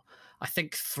 4. I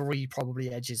think 3 probably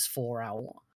edges 4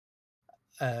 out.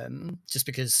 Just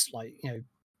because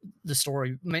the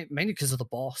story, mainly because of the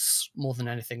boss more than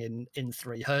anything in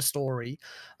 3, her story,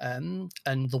 and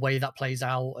the way that plays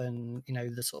out, and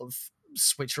the sort of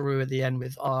switcheroo at the end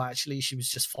with actually she was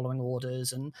just following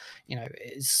orders, and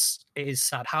it is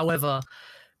sad. However,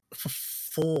 for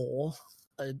 4,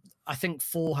 I think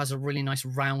 4 has a really nice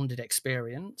rounded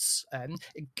experience.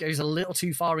 It goes a little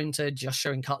too far into just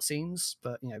showing cutscenes,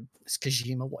 but it's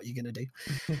Kojima, what are you gonna do?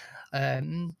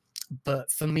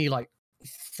 But for me,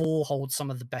 4 holds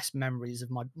some of the best memories of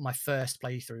my first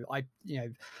playthrough.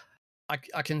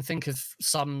 I can think of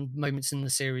some moments in the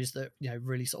series that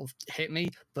really sort of hit me,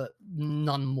 but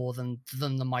none more than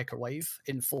the microwave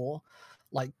in 4.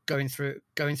 Like going through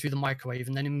the microwave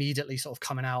and then immediately sort of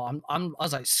coming out. I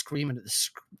was like screaming at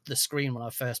the screen when I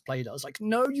first played it. I was like,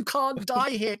 "No, you can't die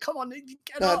here! Come on,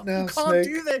 get up! You can't Snake.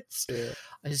 Do this!" Yeah.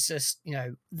 It's just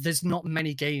there's not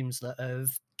many games that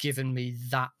have given me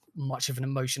that much of an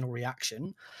emotional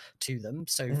reaction to them.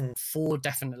 So 4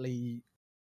 definitely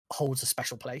holds a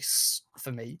special place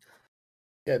for me.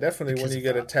 Yeah, definitely when you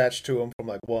get attached to him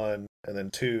from 1 and then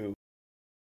 2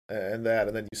 and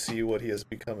then you see what he has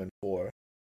become in 4.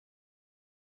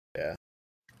 Yeah.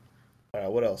 All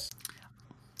right, what else?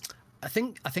 I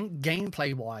think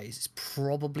gameplay wise it's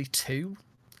probably 2.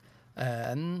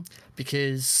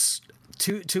 Because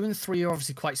 2 and 3 are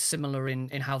obviously quite similar in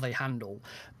how they handle,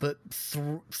 but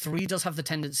 3 does have the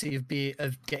tendency of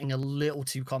getting a little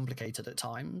too complicated at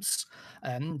times.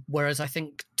 Whereas I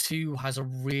think 2 has a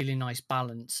really nice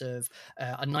balance of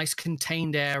a nice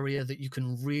contained area that you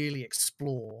can really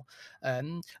explore,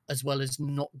 as well as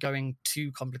not going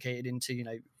too complicated into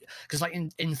because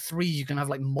in 3 you can have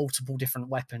multiple different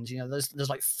weapons.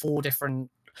 There's 4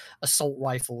 different assault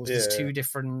rifles. There's 2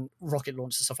 different rocket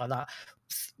launchers and stuff like that.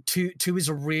 2 is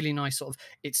a really nice sort of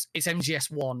it's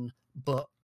MGS1, but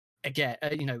again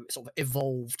sort of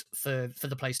evolved for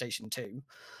the PlayStation 2.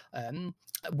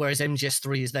 Whereas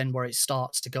MGS3 is then where it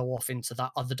starts to go off into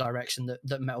that other direction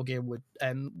that Metal Gear would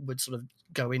sort of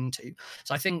go into.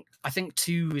 So I think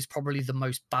 2 is probably the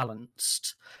most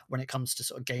balanced when it comes to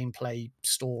sort of gameplay,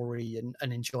 story,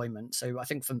 and enjoyment. So I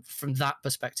think from that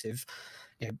perspective,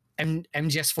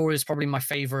 MGS4 is probably my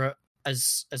favorite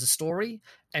as a story,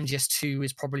 MGS2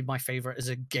 is probably my favorite as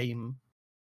a game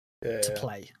to Yeah.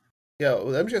 play. Yeah,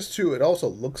 with MGS2, it also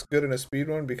looks good in a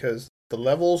speedrun because the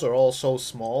levels are all so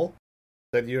small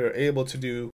that you're able to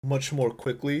do much more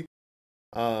quickly.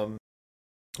 And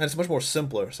it's much more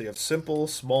simpler. So you have simple,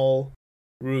 small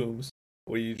rooms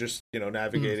where you just,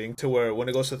 navigating to where when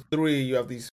it goes to 3, you have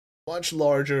these much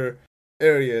larger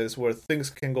areas where things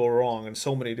can go wrong in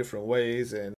so many different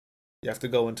ways, and you have to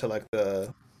go into like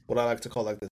what I like to call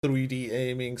like the 3D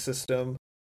aiming system,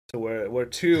 to where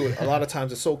 2 a lot of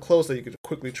times it's so close that you could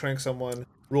quickly trank someone,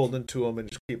 roll into them, and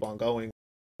just keep on going.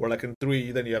 Where like in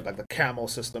 3, then you have like the camo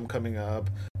system coming up,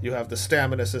 you have the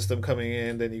stamina system coming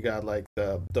in, then you got like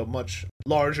the much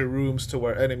larger rooms to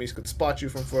where enemies could spot you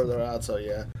from further out. So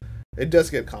yeah, it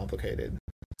does get complicated.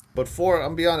 But 4, I'm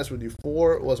gonna be honest with you,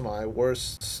 4 was my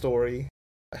worst story.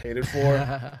 I hated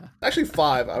 4. Actually,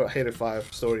 5. I hated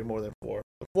 5 story more than 4.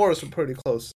 But 4 is a pretty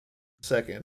close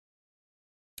second.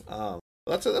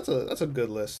 That's a good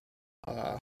list.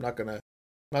 Not gonna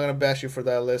bash you for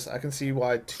that list. I can see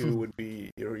why 2 would be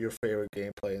your favorite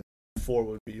gameplay and 4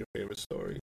 would be your favorite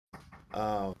story.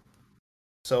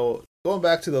 So going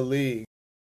back to the league,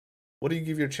 what do you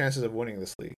give your chances of winning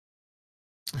this league?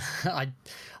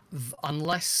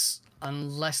 Unless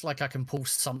like I can pull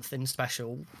something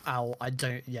special out, I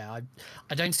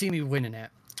don't see me winning it.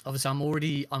 Obviously, I'm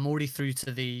already through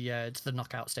to the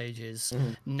knockout stages.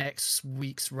 Mm-hmm. Next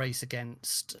week's race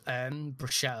against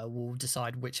Bruschetta will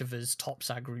decide which of us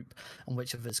tops our group and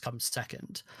which of us comes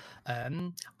second.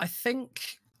 I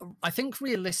think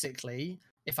realistically,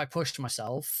 if I pushed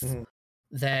myself, Mm-hmm.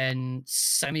 then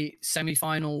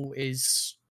semi-final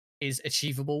is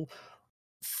achievable.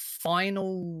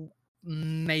 Final,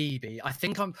 maybe. I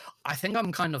think I'm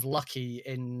kind of lucky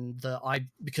in that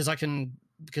because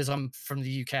I'm from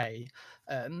the UK.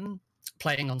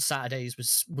 Playing on Saturdays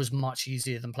was much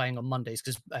easier than playing on Mondays,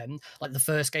 because like the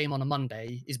first game on a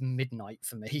Monday is midnight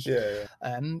for me. Yeah,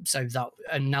 So that,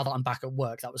 and now that I'm back at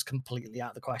work, that was completely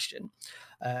out of the question.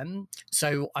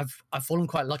 So I've fallen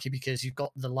quite lucky because you've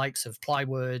got the likes of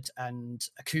Plywood and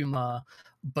Akuma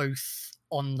both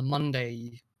on the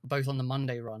Monday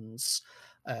runs.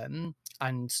 And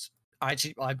I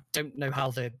don't know how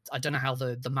the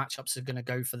matchups are going to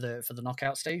go for the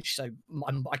knockout stage. So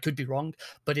I could be wrong,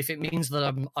 but if it means that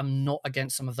I'm not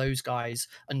against some of those guys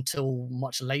until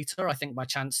much later, I think my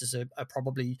chances are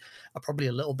probably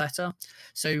a little better.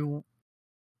 So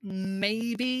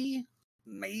maybe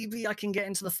I can get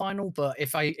into the final, but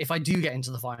if I do get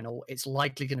into the final, it's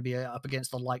likely going to be up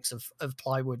against the likes of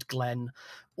Plywood, Glenn,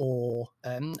 or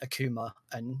Akuma,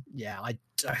 and yeah, I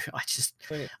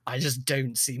just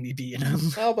don't see me beating him.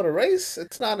 no, but a race,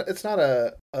 it's not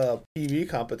a PV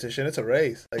competition. It's a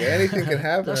race. Like anything can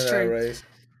happen in that true. race,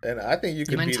 and I think you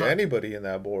can beat menta- anybody in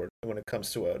that board when it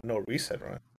comes to a no reset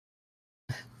run.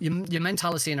 Your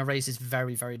mentality in a race is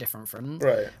very, very different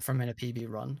Right. from in a PB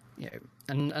run,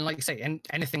 and like you say,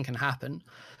 anything can happen.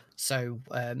 So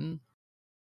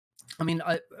I mean,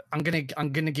 I'm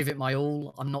gonna give it my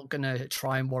all. I'm not gonna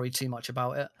try and worry too much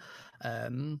about it.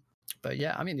 But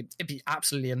yeah, I mean, it'd be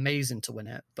absolutely amazing to win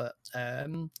it. But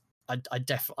I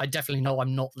definitely know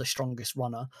I'm not the strongest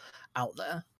runner out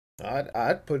there.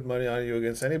 I'd put money on you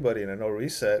against anybody in a no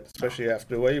reset, especially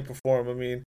after the way you perform. I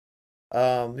mean,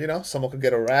 someone could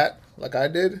get a rat like I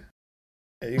did,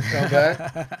 and you come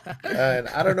back. And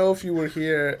I don't know if you were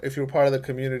here, if you were part of the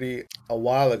community a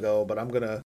while ago, but I'm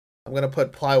gonna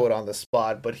put Plywood on the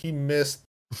spot. But he missed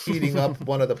heating up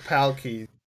one of the Palkeys,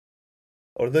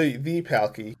 or the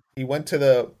Palkey. He went to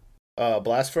the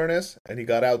blast furnace and he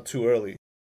got out too early,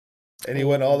 and he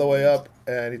went all the way up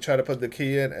and he tried to put the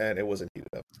key in and it wasn't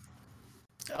heated up.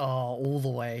 Oh, all the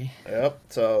way. Yep.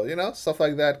 So stuff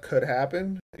like that could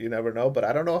happen. You never know. But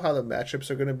I don't know how the matchups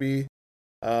are gonna be.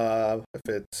 If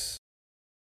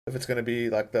it's gonna be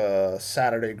like the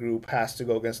Saturday group has to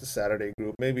go against the Saturday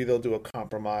group. Maybe they'll do a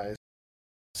compromise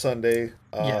Sunday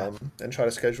and try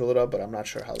to schedule it up. But I'm not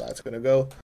sure how that's gonna go.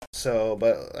 So,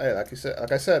 but hey, like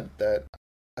I said, that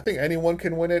I think anyone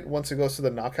can win it once it goes to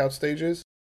the knockout stages.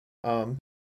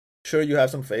 Sure, you have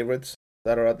some favorites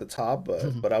that are at the top,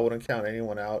 but I wouldn't count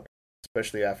anyone out,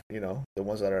 especially after the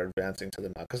ones that are advancing to the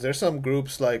knock. Because there's some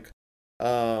groups like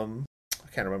I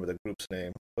can't remember the group's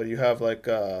name, but you have like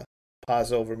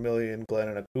Pazzo, Vermilion, Glenn,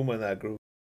 and Akuma in that group,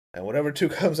 and whatever 2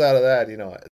 comes out of that,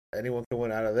 anyone can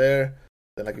win out of there.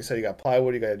 Then, like you said, you got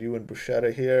Plywood, you got you and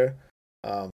Bruschetta here.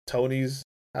 Tony's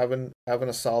having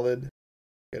a solid,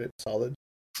 get it, solid.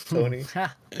 Tony,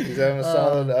 he's having a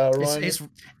solid run.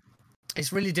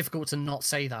 It's really difficult to not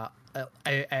say that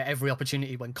every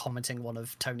opportunity when commenting one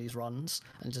of Tony's runs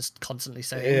and just constantly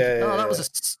saying, Yeah, "Oh, that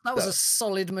yeah. was a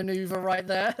solid maneuver right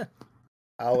there."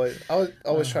 I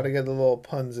always try to get the little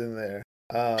puns in there.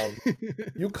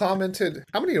 You commented.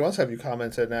 How many runs have you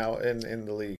commented now in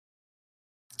the league?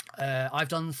 I've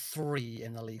done 3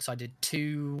 in the league. So I did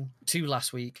two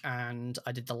last week, and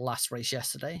I did the last race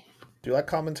yesterday. Do you like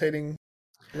commentating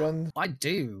runs? I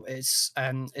do. It's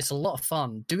a lot of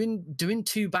fun. Doing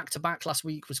 2 back to back last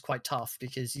week was quite tough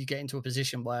because you get into a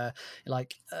position where you're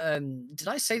like, did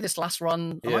I say this last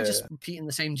run? Am I just Yeah. repeating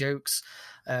the same jokes?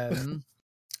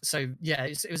 So yeah,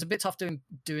 it was a bit tough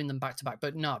doing them back to back,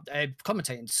 but no,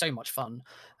 commentating is so much fun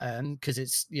because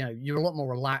it's, you know, you're a lot more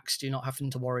relaxed. You're not having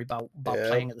to worry about Yeah.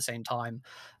 playing at the same time,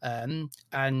 and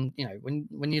you know,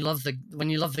 when you love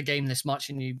the game this much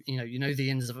and you know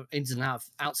the ins and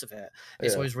outs of it,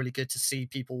 it's Yeah. always really good to see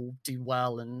people do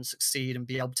well and succeed and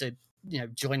be able to, you know,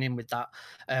 join in with that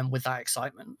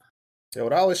excitement. Yeah,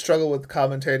 what I always struggle with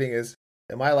commentating is,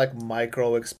 am I like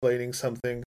micro explaining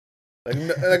something?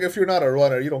 Like if you're not a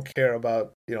runner, you don't care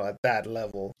about, at that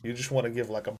level. You just want to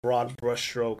give like a broad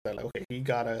brushstroke that like, okay, he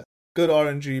got a good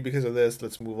RNG because of this.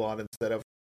 Let's move on. Instead of,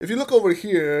 if you look over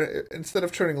here, instead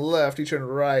of turning left, you turn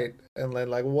right, and then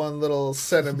like one little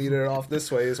centimeter off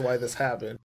this way is why this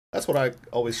happened. That's what I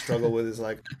always struggle with, is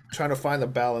like trying to find the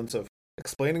balance of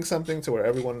explaining something to where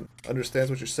everyone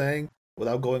understands what you're saying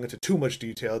without going into too much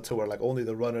detail to where like only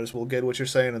the runners will get what you're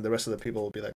saying and the rest of the people will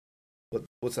be like,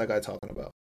 what's that guy talking about?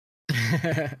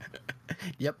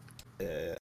 Yep.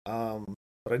 Yeah.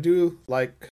 But I do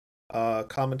like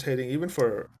commentating even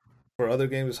for other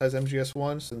games besides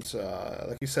MGS1, since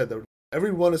like you said,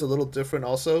 every one is a little different.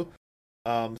 Also,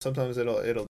 sometimes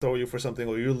it'll throw you for something,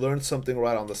 or you learn something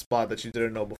right on the spot that you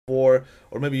didn't know before,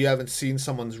 or maybe you haven't seen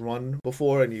someone's run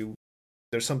before, and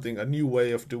there's a new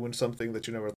way of doing something that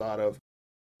you never thought of.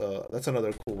 That's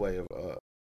another cool way of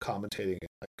commentating,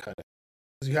 like kind of,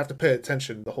 because you have to pay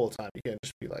attention the whole time. You can't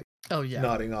just be like Oh yeah.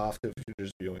 nodding off if you're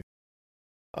just viewing.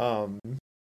 Um,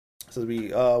 so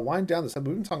we wind down this. We've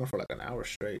been talking for like an hour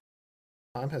straight.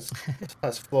 Time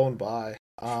has flown by.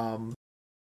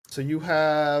 So you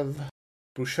have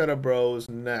Bruschetta Bros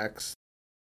next.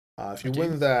 If you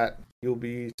win that, you'll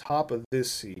be top of this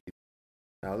seed.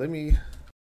 Now let me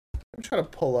try to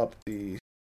pull up the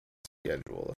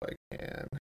schedule if I can.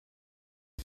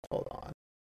 Hold on.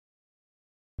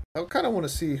 I kind of want to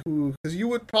see who, because you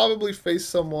would probably face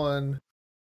someone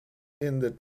in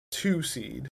the 2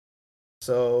 seed.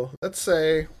 So let's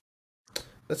say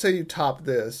you top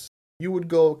this, you would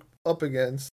go up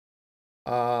against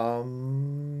if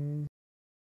I'm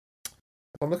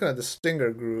looking at the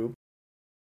Stinger group,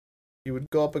 you would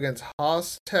go up against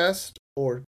Haas Test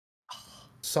or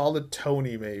Solid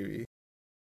Tony maybe.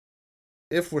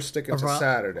 If we're sticking to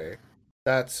Saturday,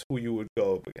 that's who you would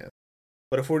go up against.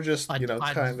 But if we're just,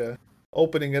 kind of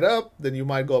opening it up, then you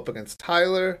might go up against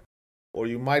Tyler, or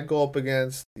you might go up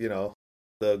against,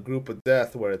 the group of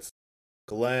death where it's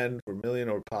Glenn, Vermilion,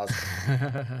 or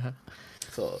Positive.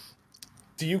 So,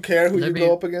 do you care who you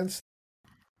go up against?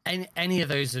 Any of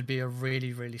those would be a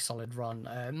really, really solid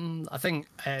run. I think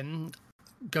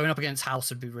going up against House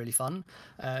would be really fun.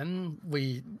 The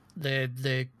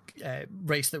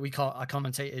race that I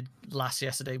commentated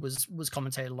yesterday was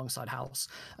commentated alongside House,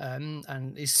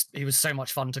 and he was so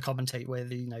much fun to commentate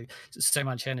with. So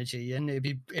much energy, and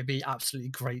it'd be absolutely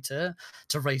great to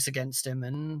race against him,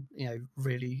 and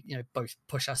really both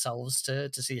push ourselves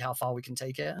to see how far we can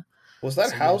take it. Was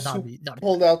that House who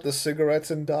pulled out the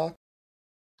cigarettes in Doc?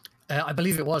 I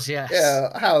believe it was, yes.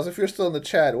 Yeah, House, if you're still in the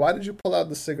chat, why did you pull out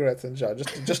the cigarettes and John?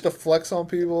 Just to flex on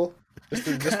people? Just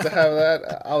to have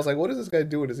that? I was like, what is this guy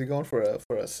doing? Is he going for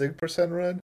a sig percent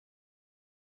run?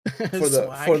 For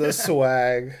the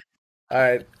swag. All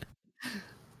right.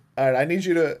 I need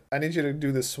you to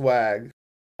do the swag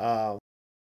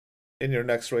in your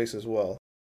next race as well. You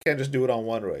can't just do it on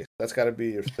one race. That's got to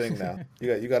be your thing now.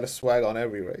 You got to swag on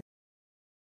every race.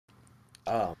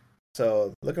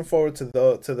 So looking forward to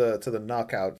the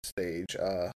knockout stage.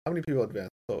 How many people advance?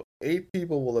 So 8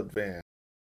 people will advance.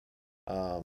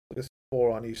 I guess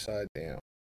 4 on each side. Damn.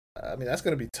 I mean, that's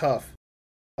gonna be tough.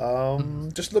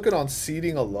 Just looking on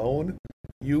seeding alone,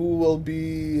 you will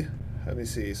be. Let me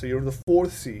see. So you're the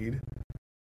 4th seed,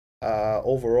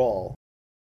 overall.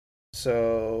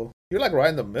 So you're like right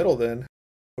in the middle then,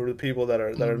 for the people that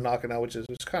are knocking out, which is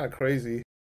kind of crazy.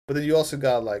 But then you also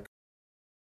got like.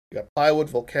 You got Plywood,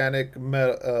 Volcanic,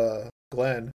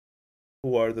 Glenn,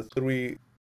 who are the 3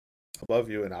 above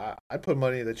you, and I put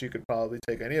money that you could probably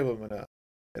take any of them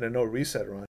in a no reset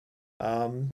run.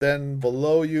 Then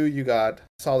below you got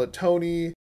Solid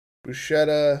Tony,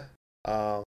 Bruschetta,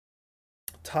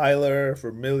 Tyler,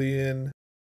 Vermilion.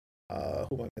 Who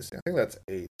am I missing? I think that's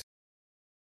 8.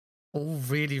 All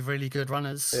really, really good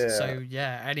runners. Yeah. So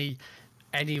yeah,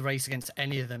 any race against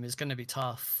any of them is going to be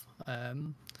tough.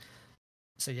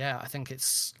 So yeah, I think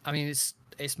it's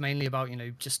mainly about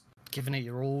just giving it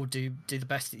your all, do the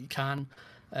best that you can,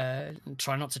 and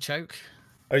try not to choke.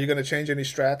 Are you gonna change any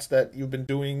strats that you've been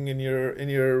doing in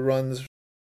your runs?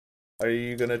 Are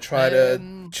you gonna try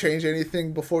to change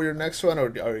anything before your next run,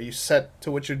 or are you set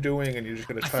to what you're doing and you're just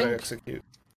gonna try to execute?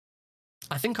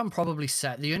 I think I'm probably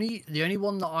set. The only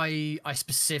one that I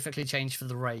specifically changed for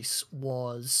the race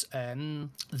was the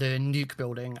nuke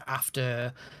building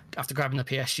after grabbing the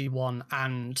PSG one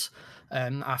and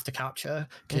after capture,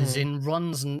 because in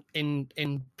runs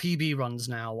in PB runs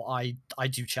now I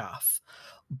do chaff,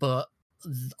 but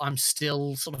I'm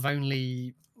still sort of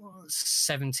only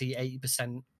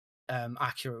 70-80%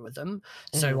 accurate with them.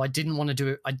 So I didn't want to do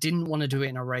it. I didn't want to do it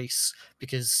in a race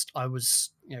because I was,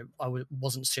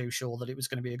 wasn't so sure that it was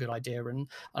going to be a good idea and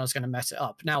I was going to mess it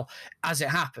up. Now, as it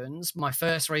happens, my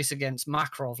first race against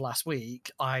Makarov last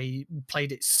week, I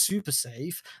played it super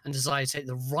safe and decided to take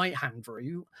the right-hand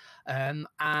route,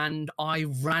 and I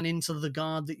ran into the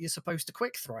guard that you're supposed to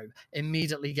quick throw,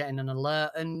 immediately getting an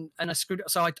alert, and I screwed it.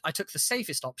 So I took the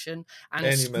safest option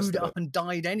and screwed it up and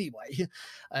died anyway.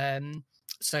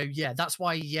 So yeah, that's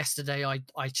why yesterday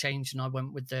I changed and I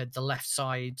went with the left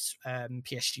side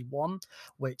PSG1,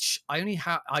 which I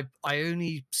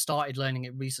only started learning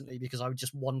it recently because I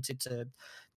just wanted to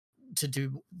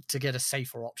get a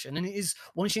safer option. And it is,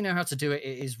 once you know how to do it,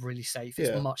 it is really safe.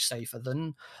 It's much safer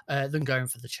than going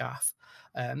for the chaff.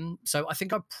 So I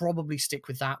think I'd probably stick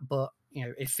with that. But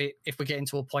if we get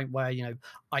into a point where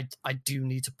I do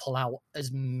need to pull out as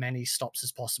many stops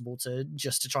as possible to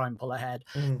try and pull ahead,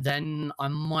 then I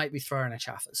might be throwing a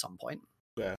chaff at some point.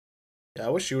 Yeah, I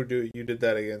wish you did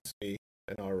that against me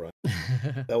in our run.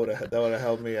 that would have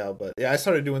helped me out. But yeah, I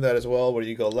started doing that as well, where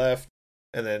you go left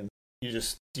and then you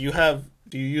just do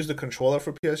you use the controller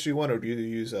for PSG1 or do you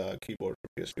use a keyboard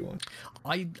for PSG1?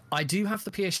 I do have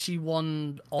the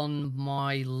PSG1 on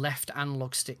my left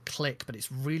analog stick click, but it's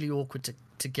really awkward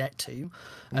to get to.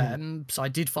 So I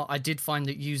did find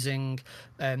that using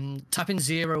tapping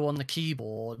 0 on the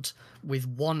keyboard with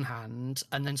one hand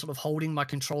and then sort of holding my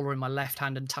controller in my left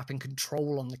hand and tapping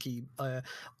control on the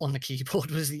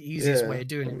keyboard was the easiest way of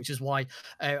doing it, which is why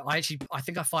I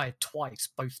think I fired twice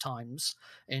both times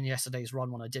in yesterday's run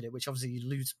when I did it, which obviously you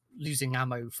losing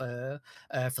ammo for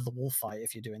the wolf fight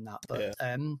if you're doing that, but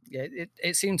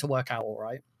it seemed to work out all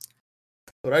right.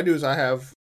 What I do is I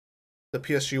have the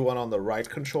PSG1 on the right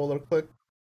controller click,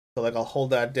 so like I'll hold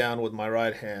that down with my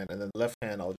right hand and then the left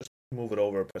hand I'll just move it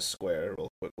over, press square real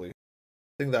quickly.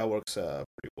 I think that works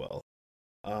pretty well.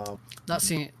 That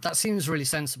seems really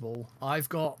sensible. I've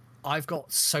got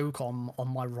SOCOM on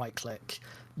my right click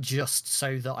just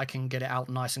so that I can get it out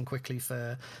nice and quickly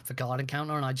for guard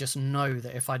encounter, and I just know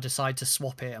that if I decide to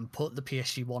swap it and put the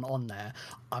PSG1 on there,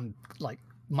 I'm like,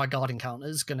 my guard encounter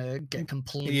is gonna get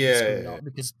completely screwed up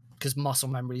because muscle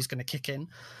memory is gonna kick in.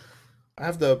 I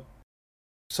have the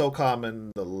SOCOM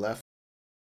in the left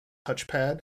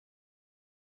touchpad.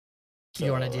 So,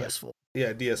 you're on a DS4.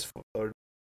 Yeah, DS4 or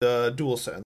the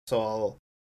DualSense. So I'll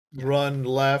run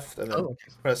left and then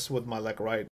press with my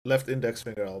left index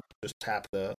finger. I'll just tap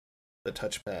the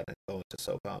touchpad and go into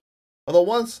SOCOM. Although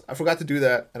once I forgot to do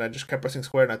that and I just kept pressing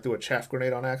square and I threw a chaff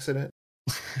grenade on accident.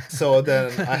 So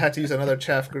then I had to use another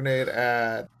chaff grenade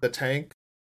at the tank,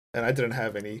 and I didn't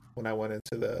have any when I went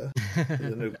into the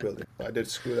nuke building. So I did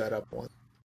screw that up once.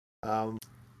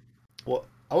 Well,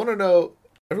 I want to know,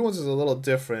 everyone's is a little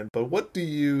different, but what do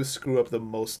you screw up the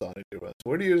most on in your runs?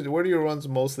 Where do your runs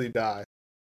mostly die?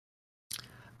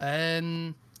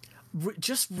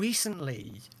 Just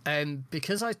recently,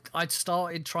 because I'd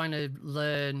started trying to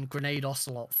learn Grenade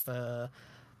Ocelot for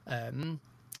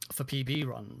PB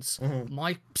runs.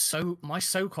 My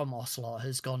SOCOM Ocelot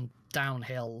has gone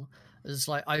downhill. It's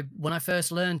like when I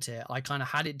first learned it, I kind of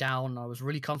had it down. I was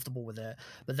really comfortable with it,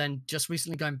 but then just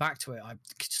recently going back to it, I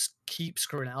just keep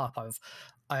screwing it up.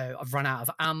 I've run out of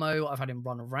ammo. I've had him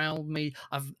run around me.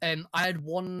 I had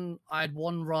one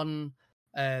run,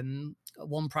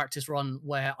 one practice run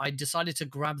where I decided to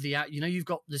grab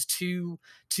there's two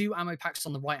ammo packs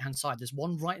on the right hand side. There's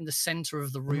one right in the center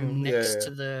of the room next to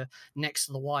the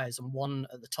wires, and one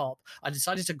at the top. I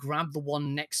decided to grab the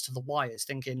one next to the wires,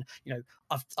 thinking,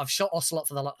 I've shot Ocelot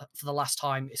for the last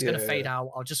time. It's going to fade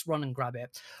out. I'll just run and grab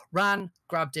it.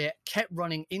 Grabbed it, kept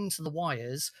running into the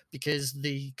wires because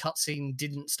the cutscene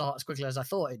didn't start as quickly as I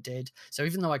thought it did. So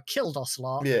even though I killed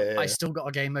Ocelot, I still got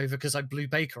a game over because I blew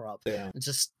Baker up. It's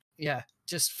just, yeah,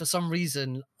 just for some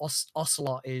reason,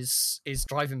 Ocelot is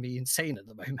driving me insane at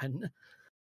the moment.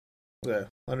 Yeah,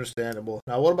 understandable.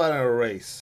 Now, what about in a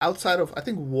race? Outside of, I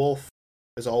think Wolf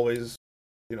is always,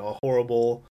 a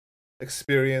horrible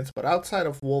experience, but outside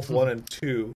of Wolf 1 and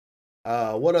 2,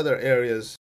 what other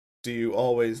areas do you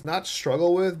always not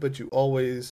struggle with, but you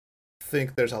always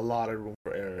think there's a lot of room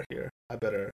for error here? I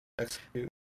better execute.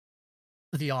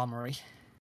 The armory,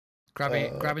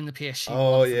 grabbing the PSG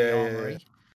Oh one from the yeah. armory.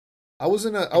 I was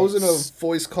in a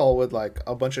voice call with like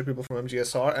a bunch of people from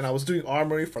MGSR, and I was doing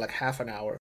armory for like half an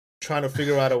hour, trying to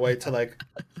figure out a way to like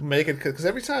make it, because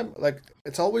every time, like,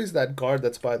 it's always that guard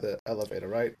that's by the elevator,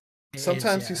 right?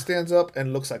 Sometimes he stands up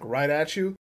and looks like right at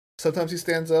you. Sometimes he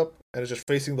stands up and is just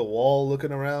facing the wall,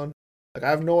 looking around. Like, I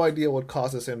have no idea what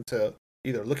causes him to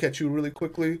either look at you really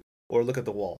quickly or look at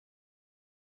the wall.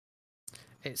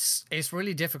 It's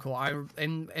really difficult.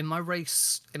 In my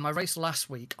race last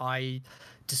week, I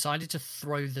decided to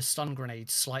throw the stun grenade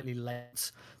slightly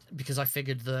late, because I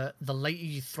figured the later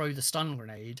you throw the stun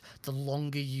grenade, the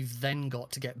longer you've then got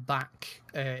to get back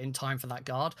in time for that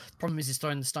guard. The problem is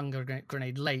throwing the stun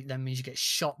grenade late then means you get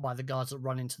shot by the guards that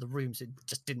run into the rooms. It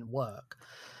just didn't work.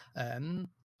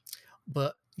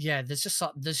 But yeah, there's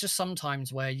just some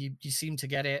times where you seem to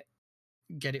get it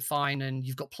fine, and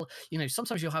you've got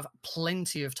sometimes you'll have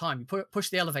plenty of time. You push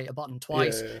the elevator button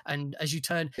twice, and as you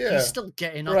turn, he's still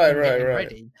getting up and getting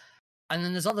ready. And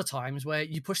then there's other times where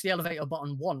you push the elevator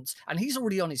button once and he's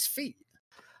already on his feet.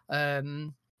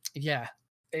 Yeah,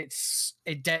 it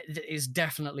is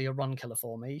definitely a run killer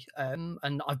for me.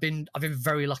 And I've been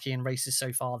very lucky in races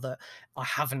so far that I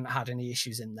haven't had any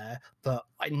issues in there, but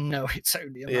I know it's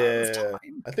only a matter of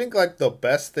time. I think like the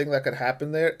best thing that could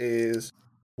happen there is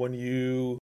when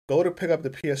you go to pick up the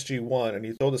PSG-1 and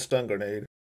you throw the stun grenade.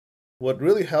 What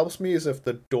really helps me is if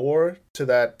the door to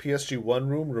that PSG-1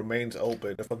 room remains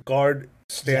open. If a guard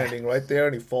standing right there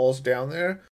and he falls down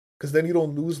there, because then you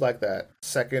don't lose like that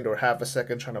second or half a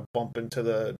second trying to bump into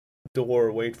the door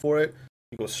or wait for it.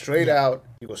 You go straight out,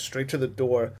 you go straight to the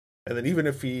door, and then even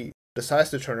if he decides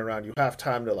to turn around, you have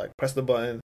time to like press the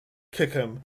button, kick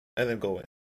him, and then go in.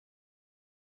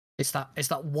 It's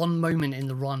that one moment in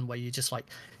the run where you're just like,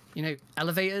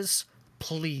 elevators,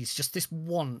 please, just this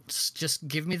once, just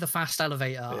give me the fast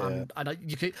elevator.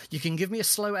 You can give me a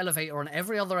slow elevator on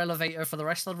every other elevator for the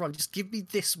rest of the run. Just give me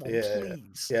this one,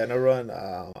 please. Yeah, in a run,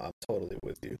 I'm totally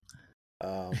with you.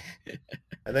 And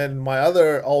then my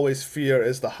other always fear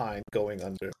is the hind going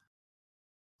under.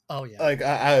 Oh yeah. Like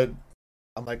I'm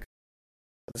like,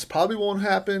 this probably won't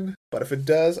happen, but if it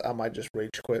does, I might just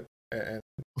rage quit and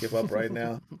give up right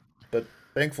now. But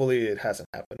thankfully, it hasn't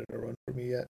happened in a run for me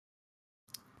yet.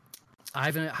 I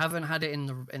haven't had it in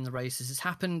the races. It's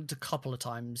happened a couple of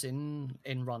times in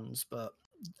runs, but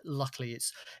luckily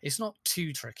it's not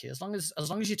too tricky. As long as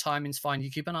your timing's fine,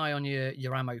 you keep an eye on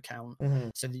your ammo count,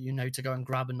 so that you know to go and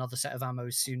grab another set of ammo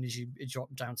as soon as you drop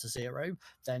down to 0.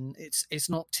 Then it's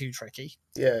not too tricky.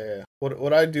 Yeah.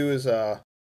 What I do is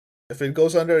if it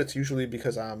goes under, it's usually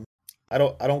because I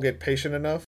don't get patient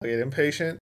enough. I get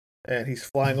impatient, and he's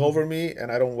flying over me,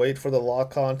 and I don't wait for the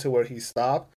lock on to where he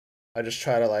stopped. I just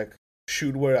try to like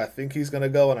shoot where I think he's gonna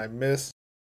go, and I miss,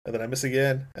 and then I miss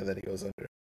again, and then he goes under.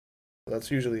 So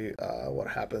that's usually what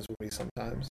happens with me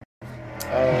sometimes.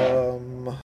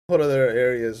 What other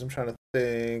areas? I'm trying to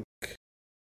think.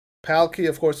 Palki,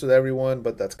 of course, with everyone,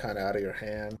 but that's kind of out of your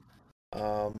hand.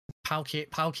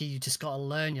 Palki, you just gotta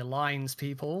learn your lines,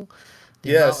 people.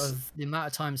 The amount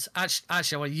of times. Actually, I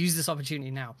want to use this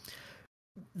opportunity now.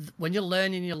 When you're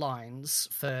learning your lines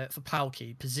for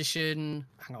Palki, position.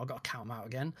 Hang on, I've got to count them out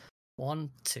again. 1,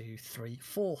 2, 3,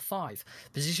 4, 5.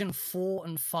 Position 4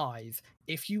 and 5.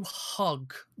 If you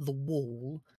hug the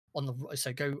wall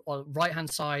go on right hand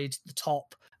side, the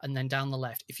top, and then down the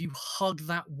left. If you hug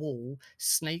that wall,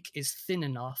 Snake is thin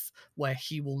enough where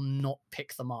he will not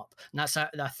pick them up. And I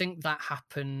think that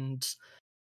happened.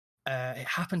 It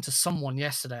happened to someone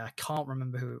yesterday. I can't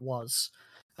remember who it was.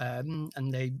 And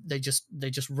they just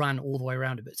ran all the way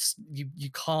around it. But you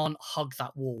can't hug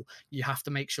that wall. You have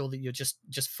to make sure that you're just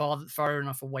far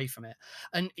enough away from it.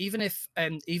 And even if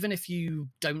it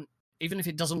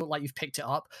doesn't look like you've picked it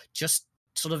up, just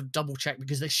sort of double check,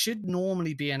 because there should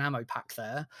normally be an ammo pack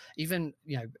there. Even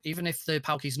if the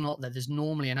Palki's not there, there's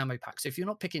normally an ammo pack. So if you're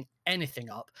not picking anything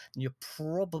up, then you're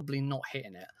probably not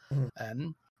hitting it.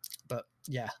 But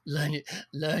yeah,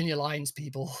 learn your lines,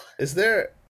 people. Is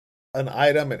there an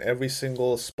item in every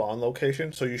single spawn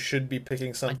location, so you should be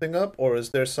picking something up, or is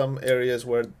there some areas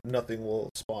where nothing will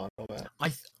spawn no matter?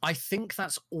 I think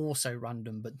that's also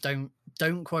random, but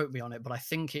don't quote me on it. But I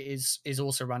think it is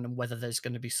also random whether there's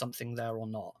going to be something there or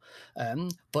not.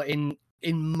 But in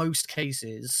most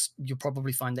cases, you'll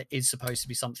probably find there is supposed to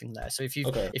be something there. So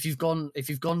Okay. if you've gone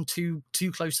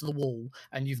too close to the wall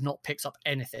and you've not picked up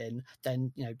anything,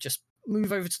 then just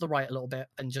move over to the right a little bit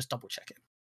and just double check it.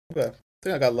 Okay. I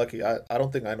think I got lucky. I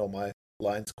don't think I know my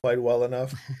lines quite well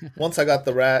enough. Once I got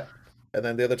the rat, and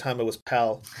then the other time it was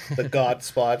Pal, the god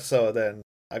spot. So then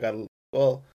I got,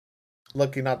 well,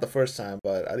 lucky not the first time,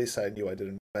 but at least I knew I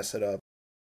didn't mess it up.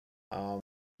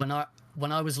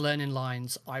 When I was learning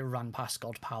lines, I ran past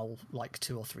God Pal like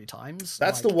 2 or 3 times.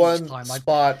 That's like, the one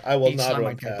spot I will not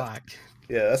run past. Back.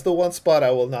 Yeah, that's the one spot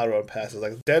I will not run past. It's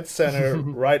like dead center,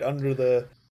 right under the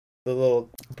little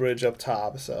bridge up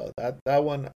top. So that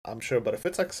one I'm sure. But if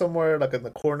it's like somewhere like in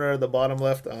the corner, the bottom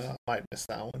left, I might miss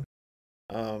that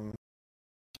one.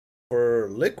 For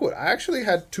liquid, I actually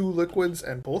had 2 liquids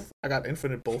and I got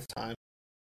infinite both times.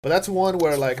 But that's one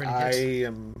where like really I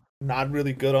am not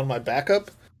really good on my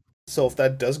backup. So if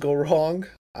that does go wrong,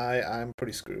 I'm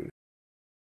pretty screwed.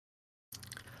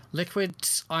 Liquid,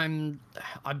 I'm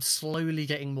slowly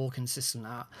getting more consistent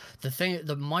at.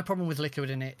 My problem with liquid,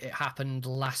 and it happened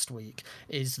last week,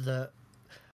 is that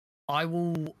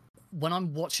when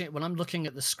I'm looking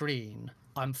at the screen,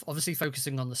 I'm obviously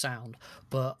focusing on the sound,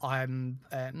 but I'm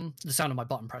the sound of my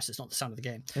button presses, not the sound of the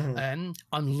game. Mm-hmm.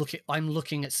 I'm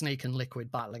looking at Snake and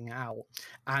Liquid battling it out,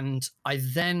 and I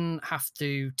then have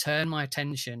to turn my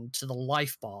attention to the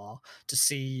life bar to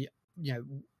see,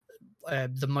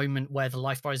 the moment where the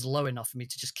life bar is low enough for me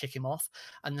to just kick him off.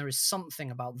 And there is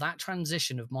something about that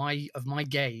transition of my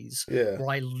gaze where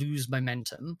I lose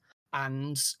momentum,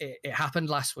 and it happened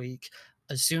last week.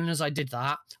 As soon as I did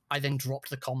that, I then dropped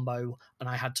the combo and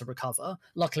I had to recover.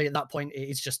 Luckily, at that point,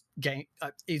 it's just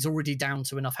it's already down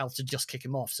to enough health to just kick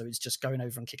him off. So it's just going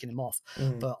over and kicking him off.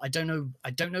 Mm. But I don't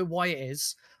know why it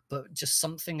is, but just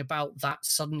something about that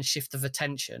sudden shift of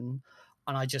attention,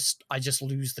 and I just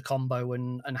lose the combo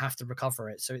and have to recover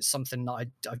it. So it's something that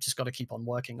I've just got to keep on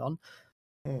working on.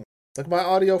 Like my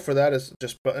audio for that is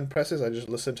just button presses. I just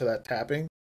listen to that tapping,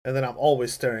 and then I'm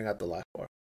always staring at the life bar.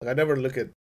 Like I never look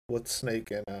at what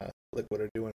Snake and Liquid are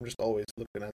doing. I'm just always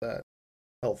looking at that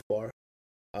health bar.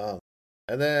 And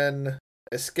then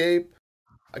Escape.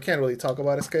 I can't really talk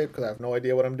about Escape because I have no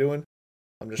idea what I'm doing.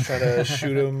 I'm just trying to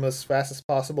shoot him as fast as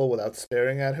possible without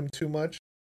staring at him too much.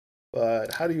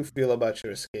 But how do you feel about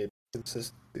your Escape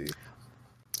consistency?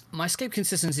 My Escape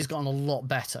consistency has gotten a lot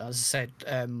better. As I said,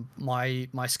 my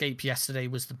Escape yesterday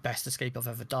was the best Escape I've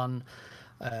ever done.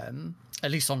 At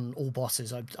least on all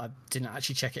bosses. I didn't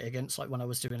actually check it against like when I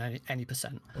was doing any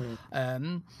percent.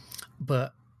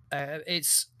 But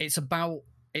it's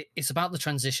about the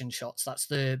transition shots. That's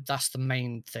the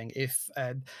main thing.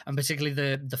 And particularly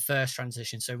the first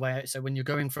transition. So when you're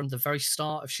going from the very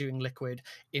start of shooting Liquid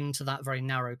into that very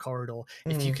narrow corridor,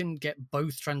 if you can get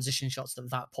both transition shots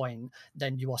at that point,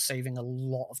 then you are saving a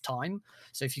lot of time.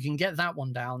 So if you can get that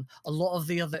one down, a lot of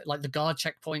the other, like the guard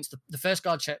checkpoints, the first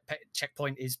guard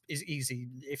checkpoint is easy.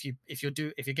 If you're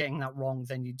getting that wrong,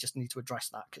 then you just need to address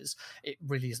that because it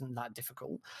really isn't that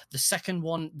difficult. The second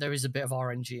one, there is a bit of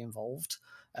RNG involved.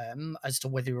 As to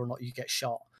whether or not you get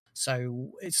shot,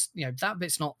 so it's that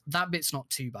bit's not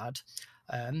too bad.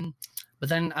 But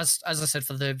then, as I said,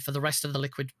 for the rest of the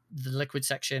liquid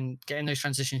section, getting those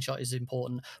transition shots is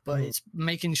important. But it's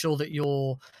making sure that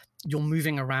you're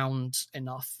moving around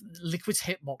enough. Liquid's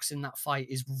hitbox in that fight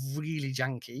is really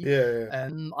janky.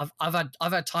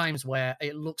 I've had times where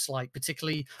it looks like,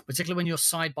 particularly when you're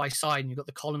side by side and you've got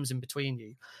the columns in between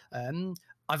you.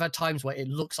 I've had times where it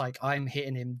looks like I'm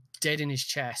hitting him dead in his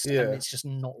chest and it's just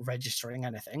not registering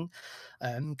anything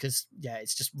because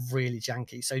it's just really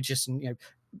janky. So just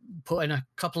put in a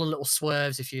couple of little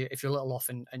swerves if you're a little off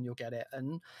and you'll get it.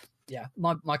 And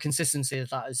my consistency of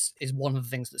that is one of the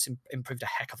things that's improved a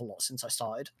heck of a lot since I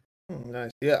started.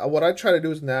 Nice. Yeah, what I try to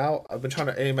do is now I've been trying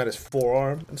to aim at his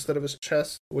forearm instead of his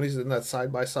chest when he's in that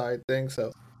side by side thing.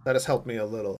 So that has helped me a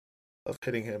little of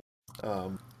hitting him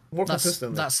more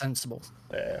consistently. That's sensible.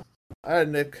 Yeah. All right,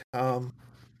 Nick. I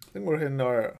think we're hitting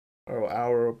our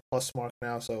hour plus mark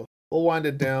now, so we'll wind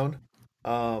it down.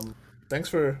 Thanks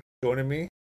for joining me,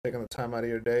 taking the time out of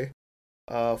your day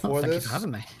for thank this. You for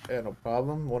having me. Yeah, no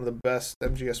problem. One of the best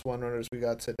MGS1 runners we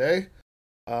got today.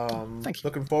 Thank you.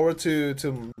 Looking forward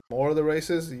to more of the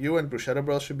races. You and Bruschetta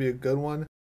Bros should be a good one.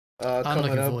 I'm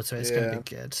looking forward to it. It's going to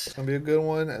be good. It's going to be a good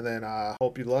one, and then I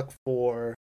hope you luck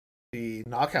for the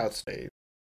knockout stage.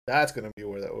 That's going to be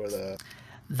where the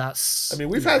That's. I mean,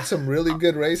 we've had some really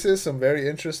good races, some very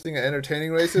interesting and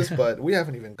entertaining races, but we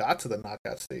haven't even got to the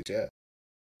knockout stage yet.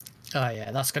 Oh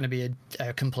yeah, that's going to be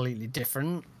a completely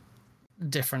different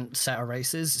set of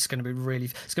races. It's going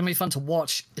to be fun to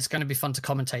watch. It's going to be fun to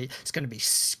commentate. It's going to be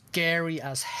scary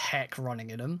as heck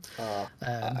running in them.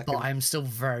 But I'm still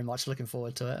very much looking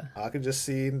forward to it. I can just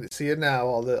see it now.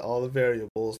 All the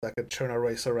variables that could turn a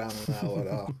race around now.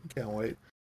 And, can't wait.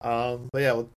 But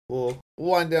yeah, we'll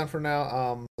wind down for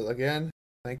now. Again,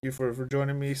 thank you for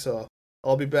joining me. So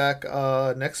I'll be back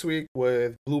next week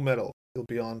with Blue Metal. He'll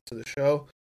be on to the show.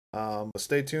 But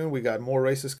stay tuned. We got more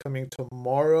races coming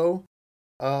tomorrow.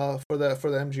 For the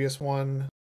MGS1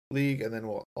 league, and then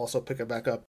we'll also pick it back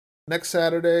up next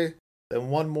Saturday. Then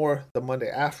one more the Monday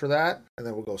after that, and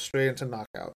then we'll go straight into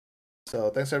knockout.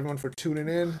 So thanks everyone for tuning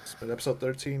in. It's been episode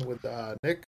 13 with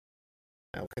Nick.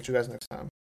 And I'll catch you guys next time.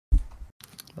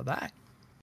 Bye bye.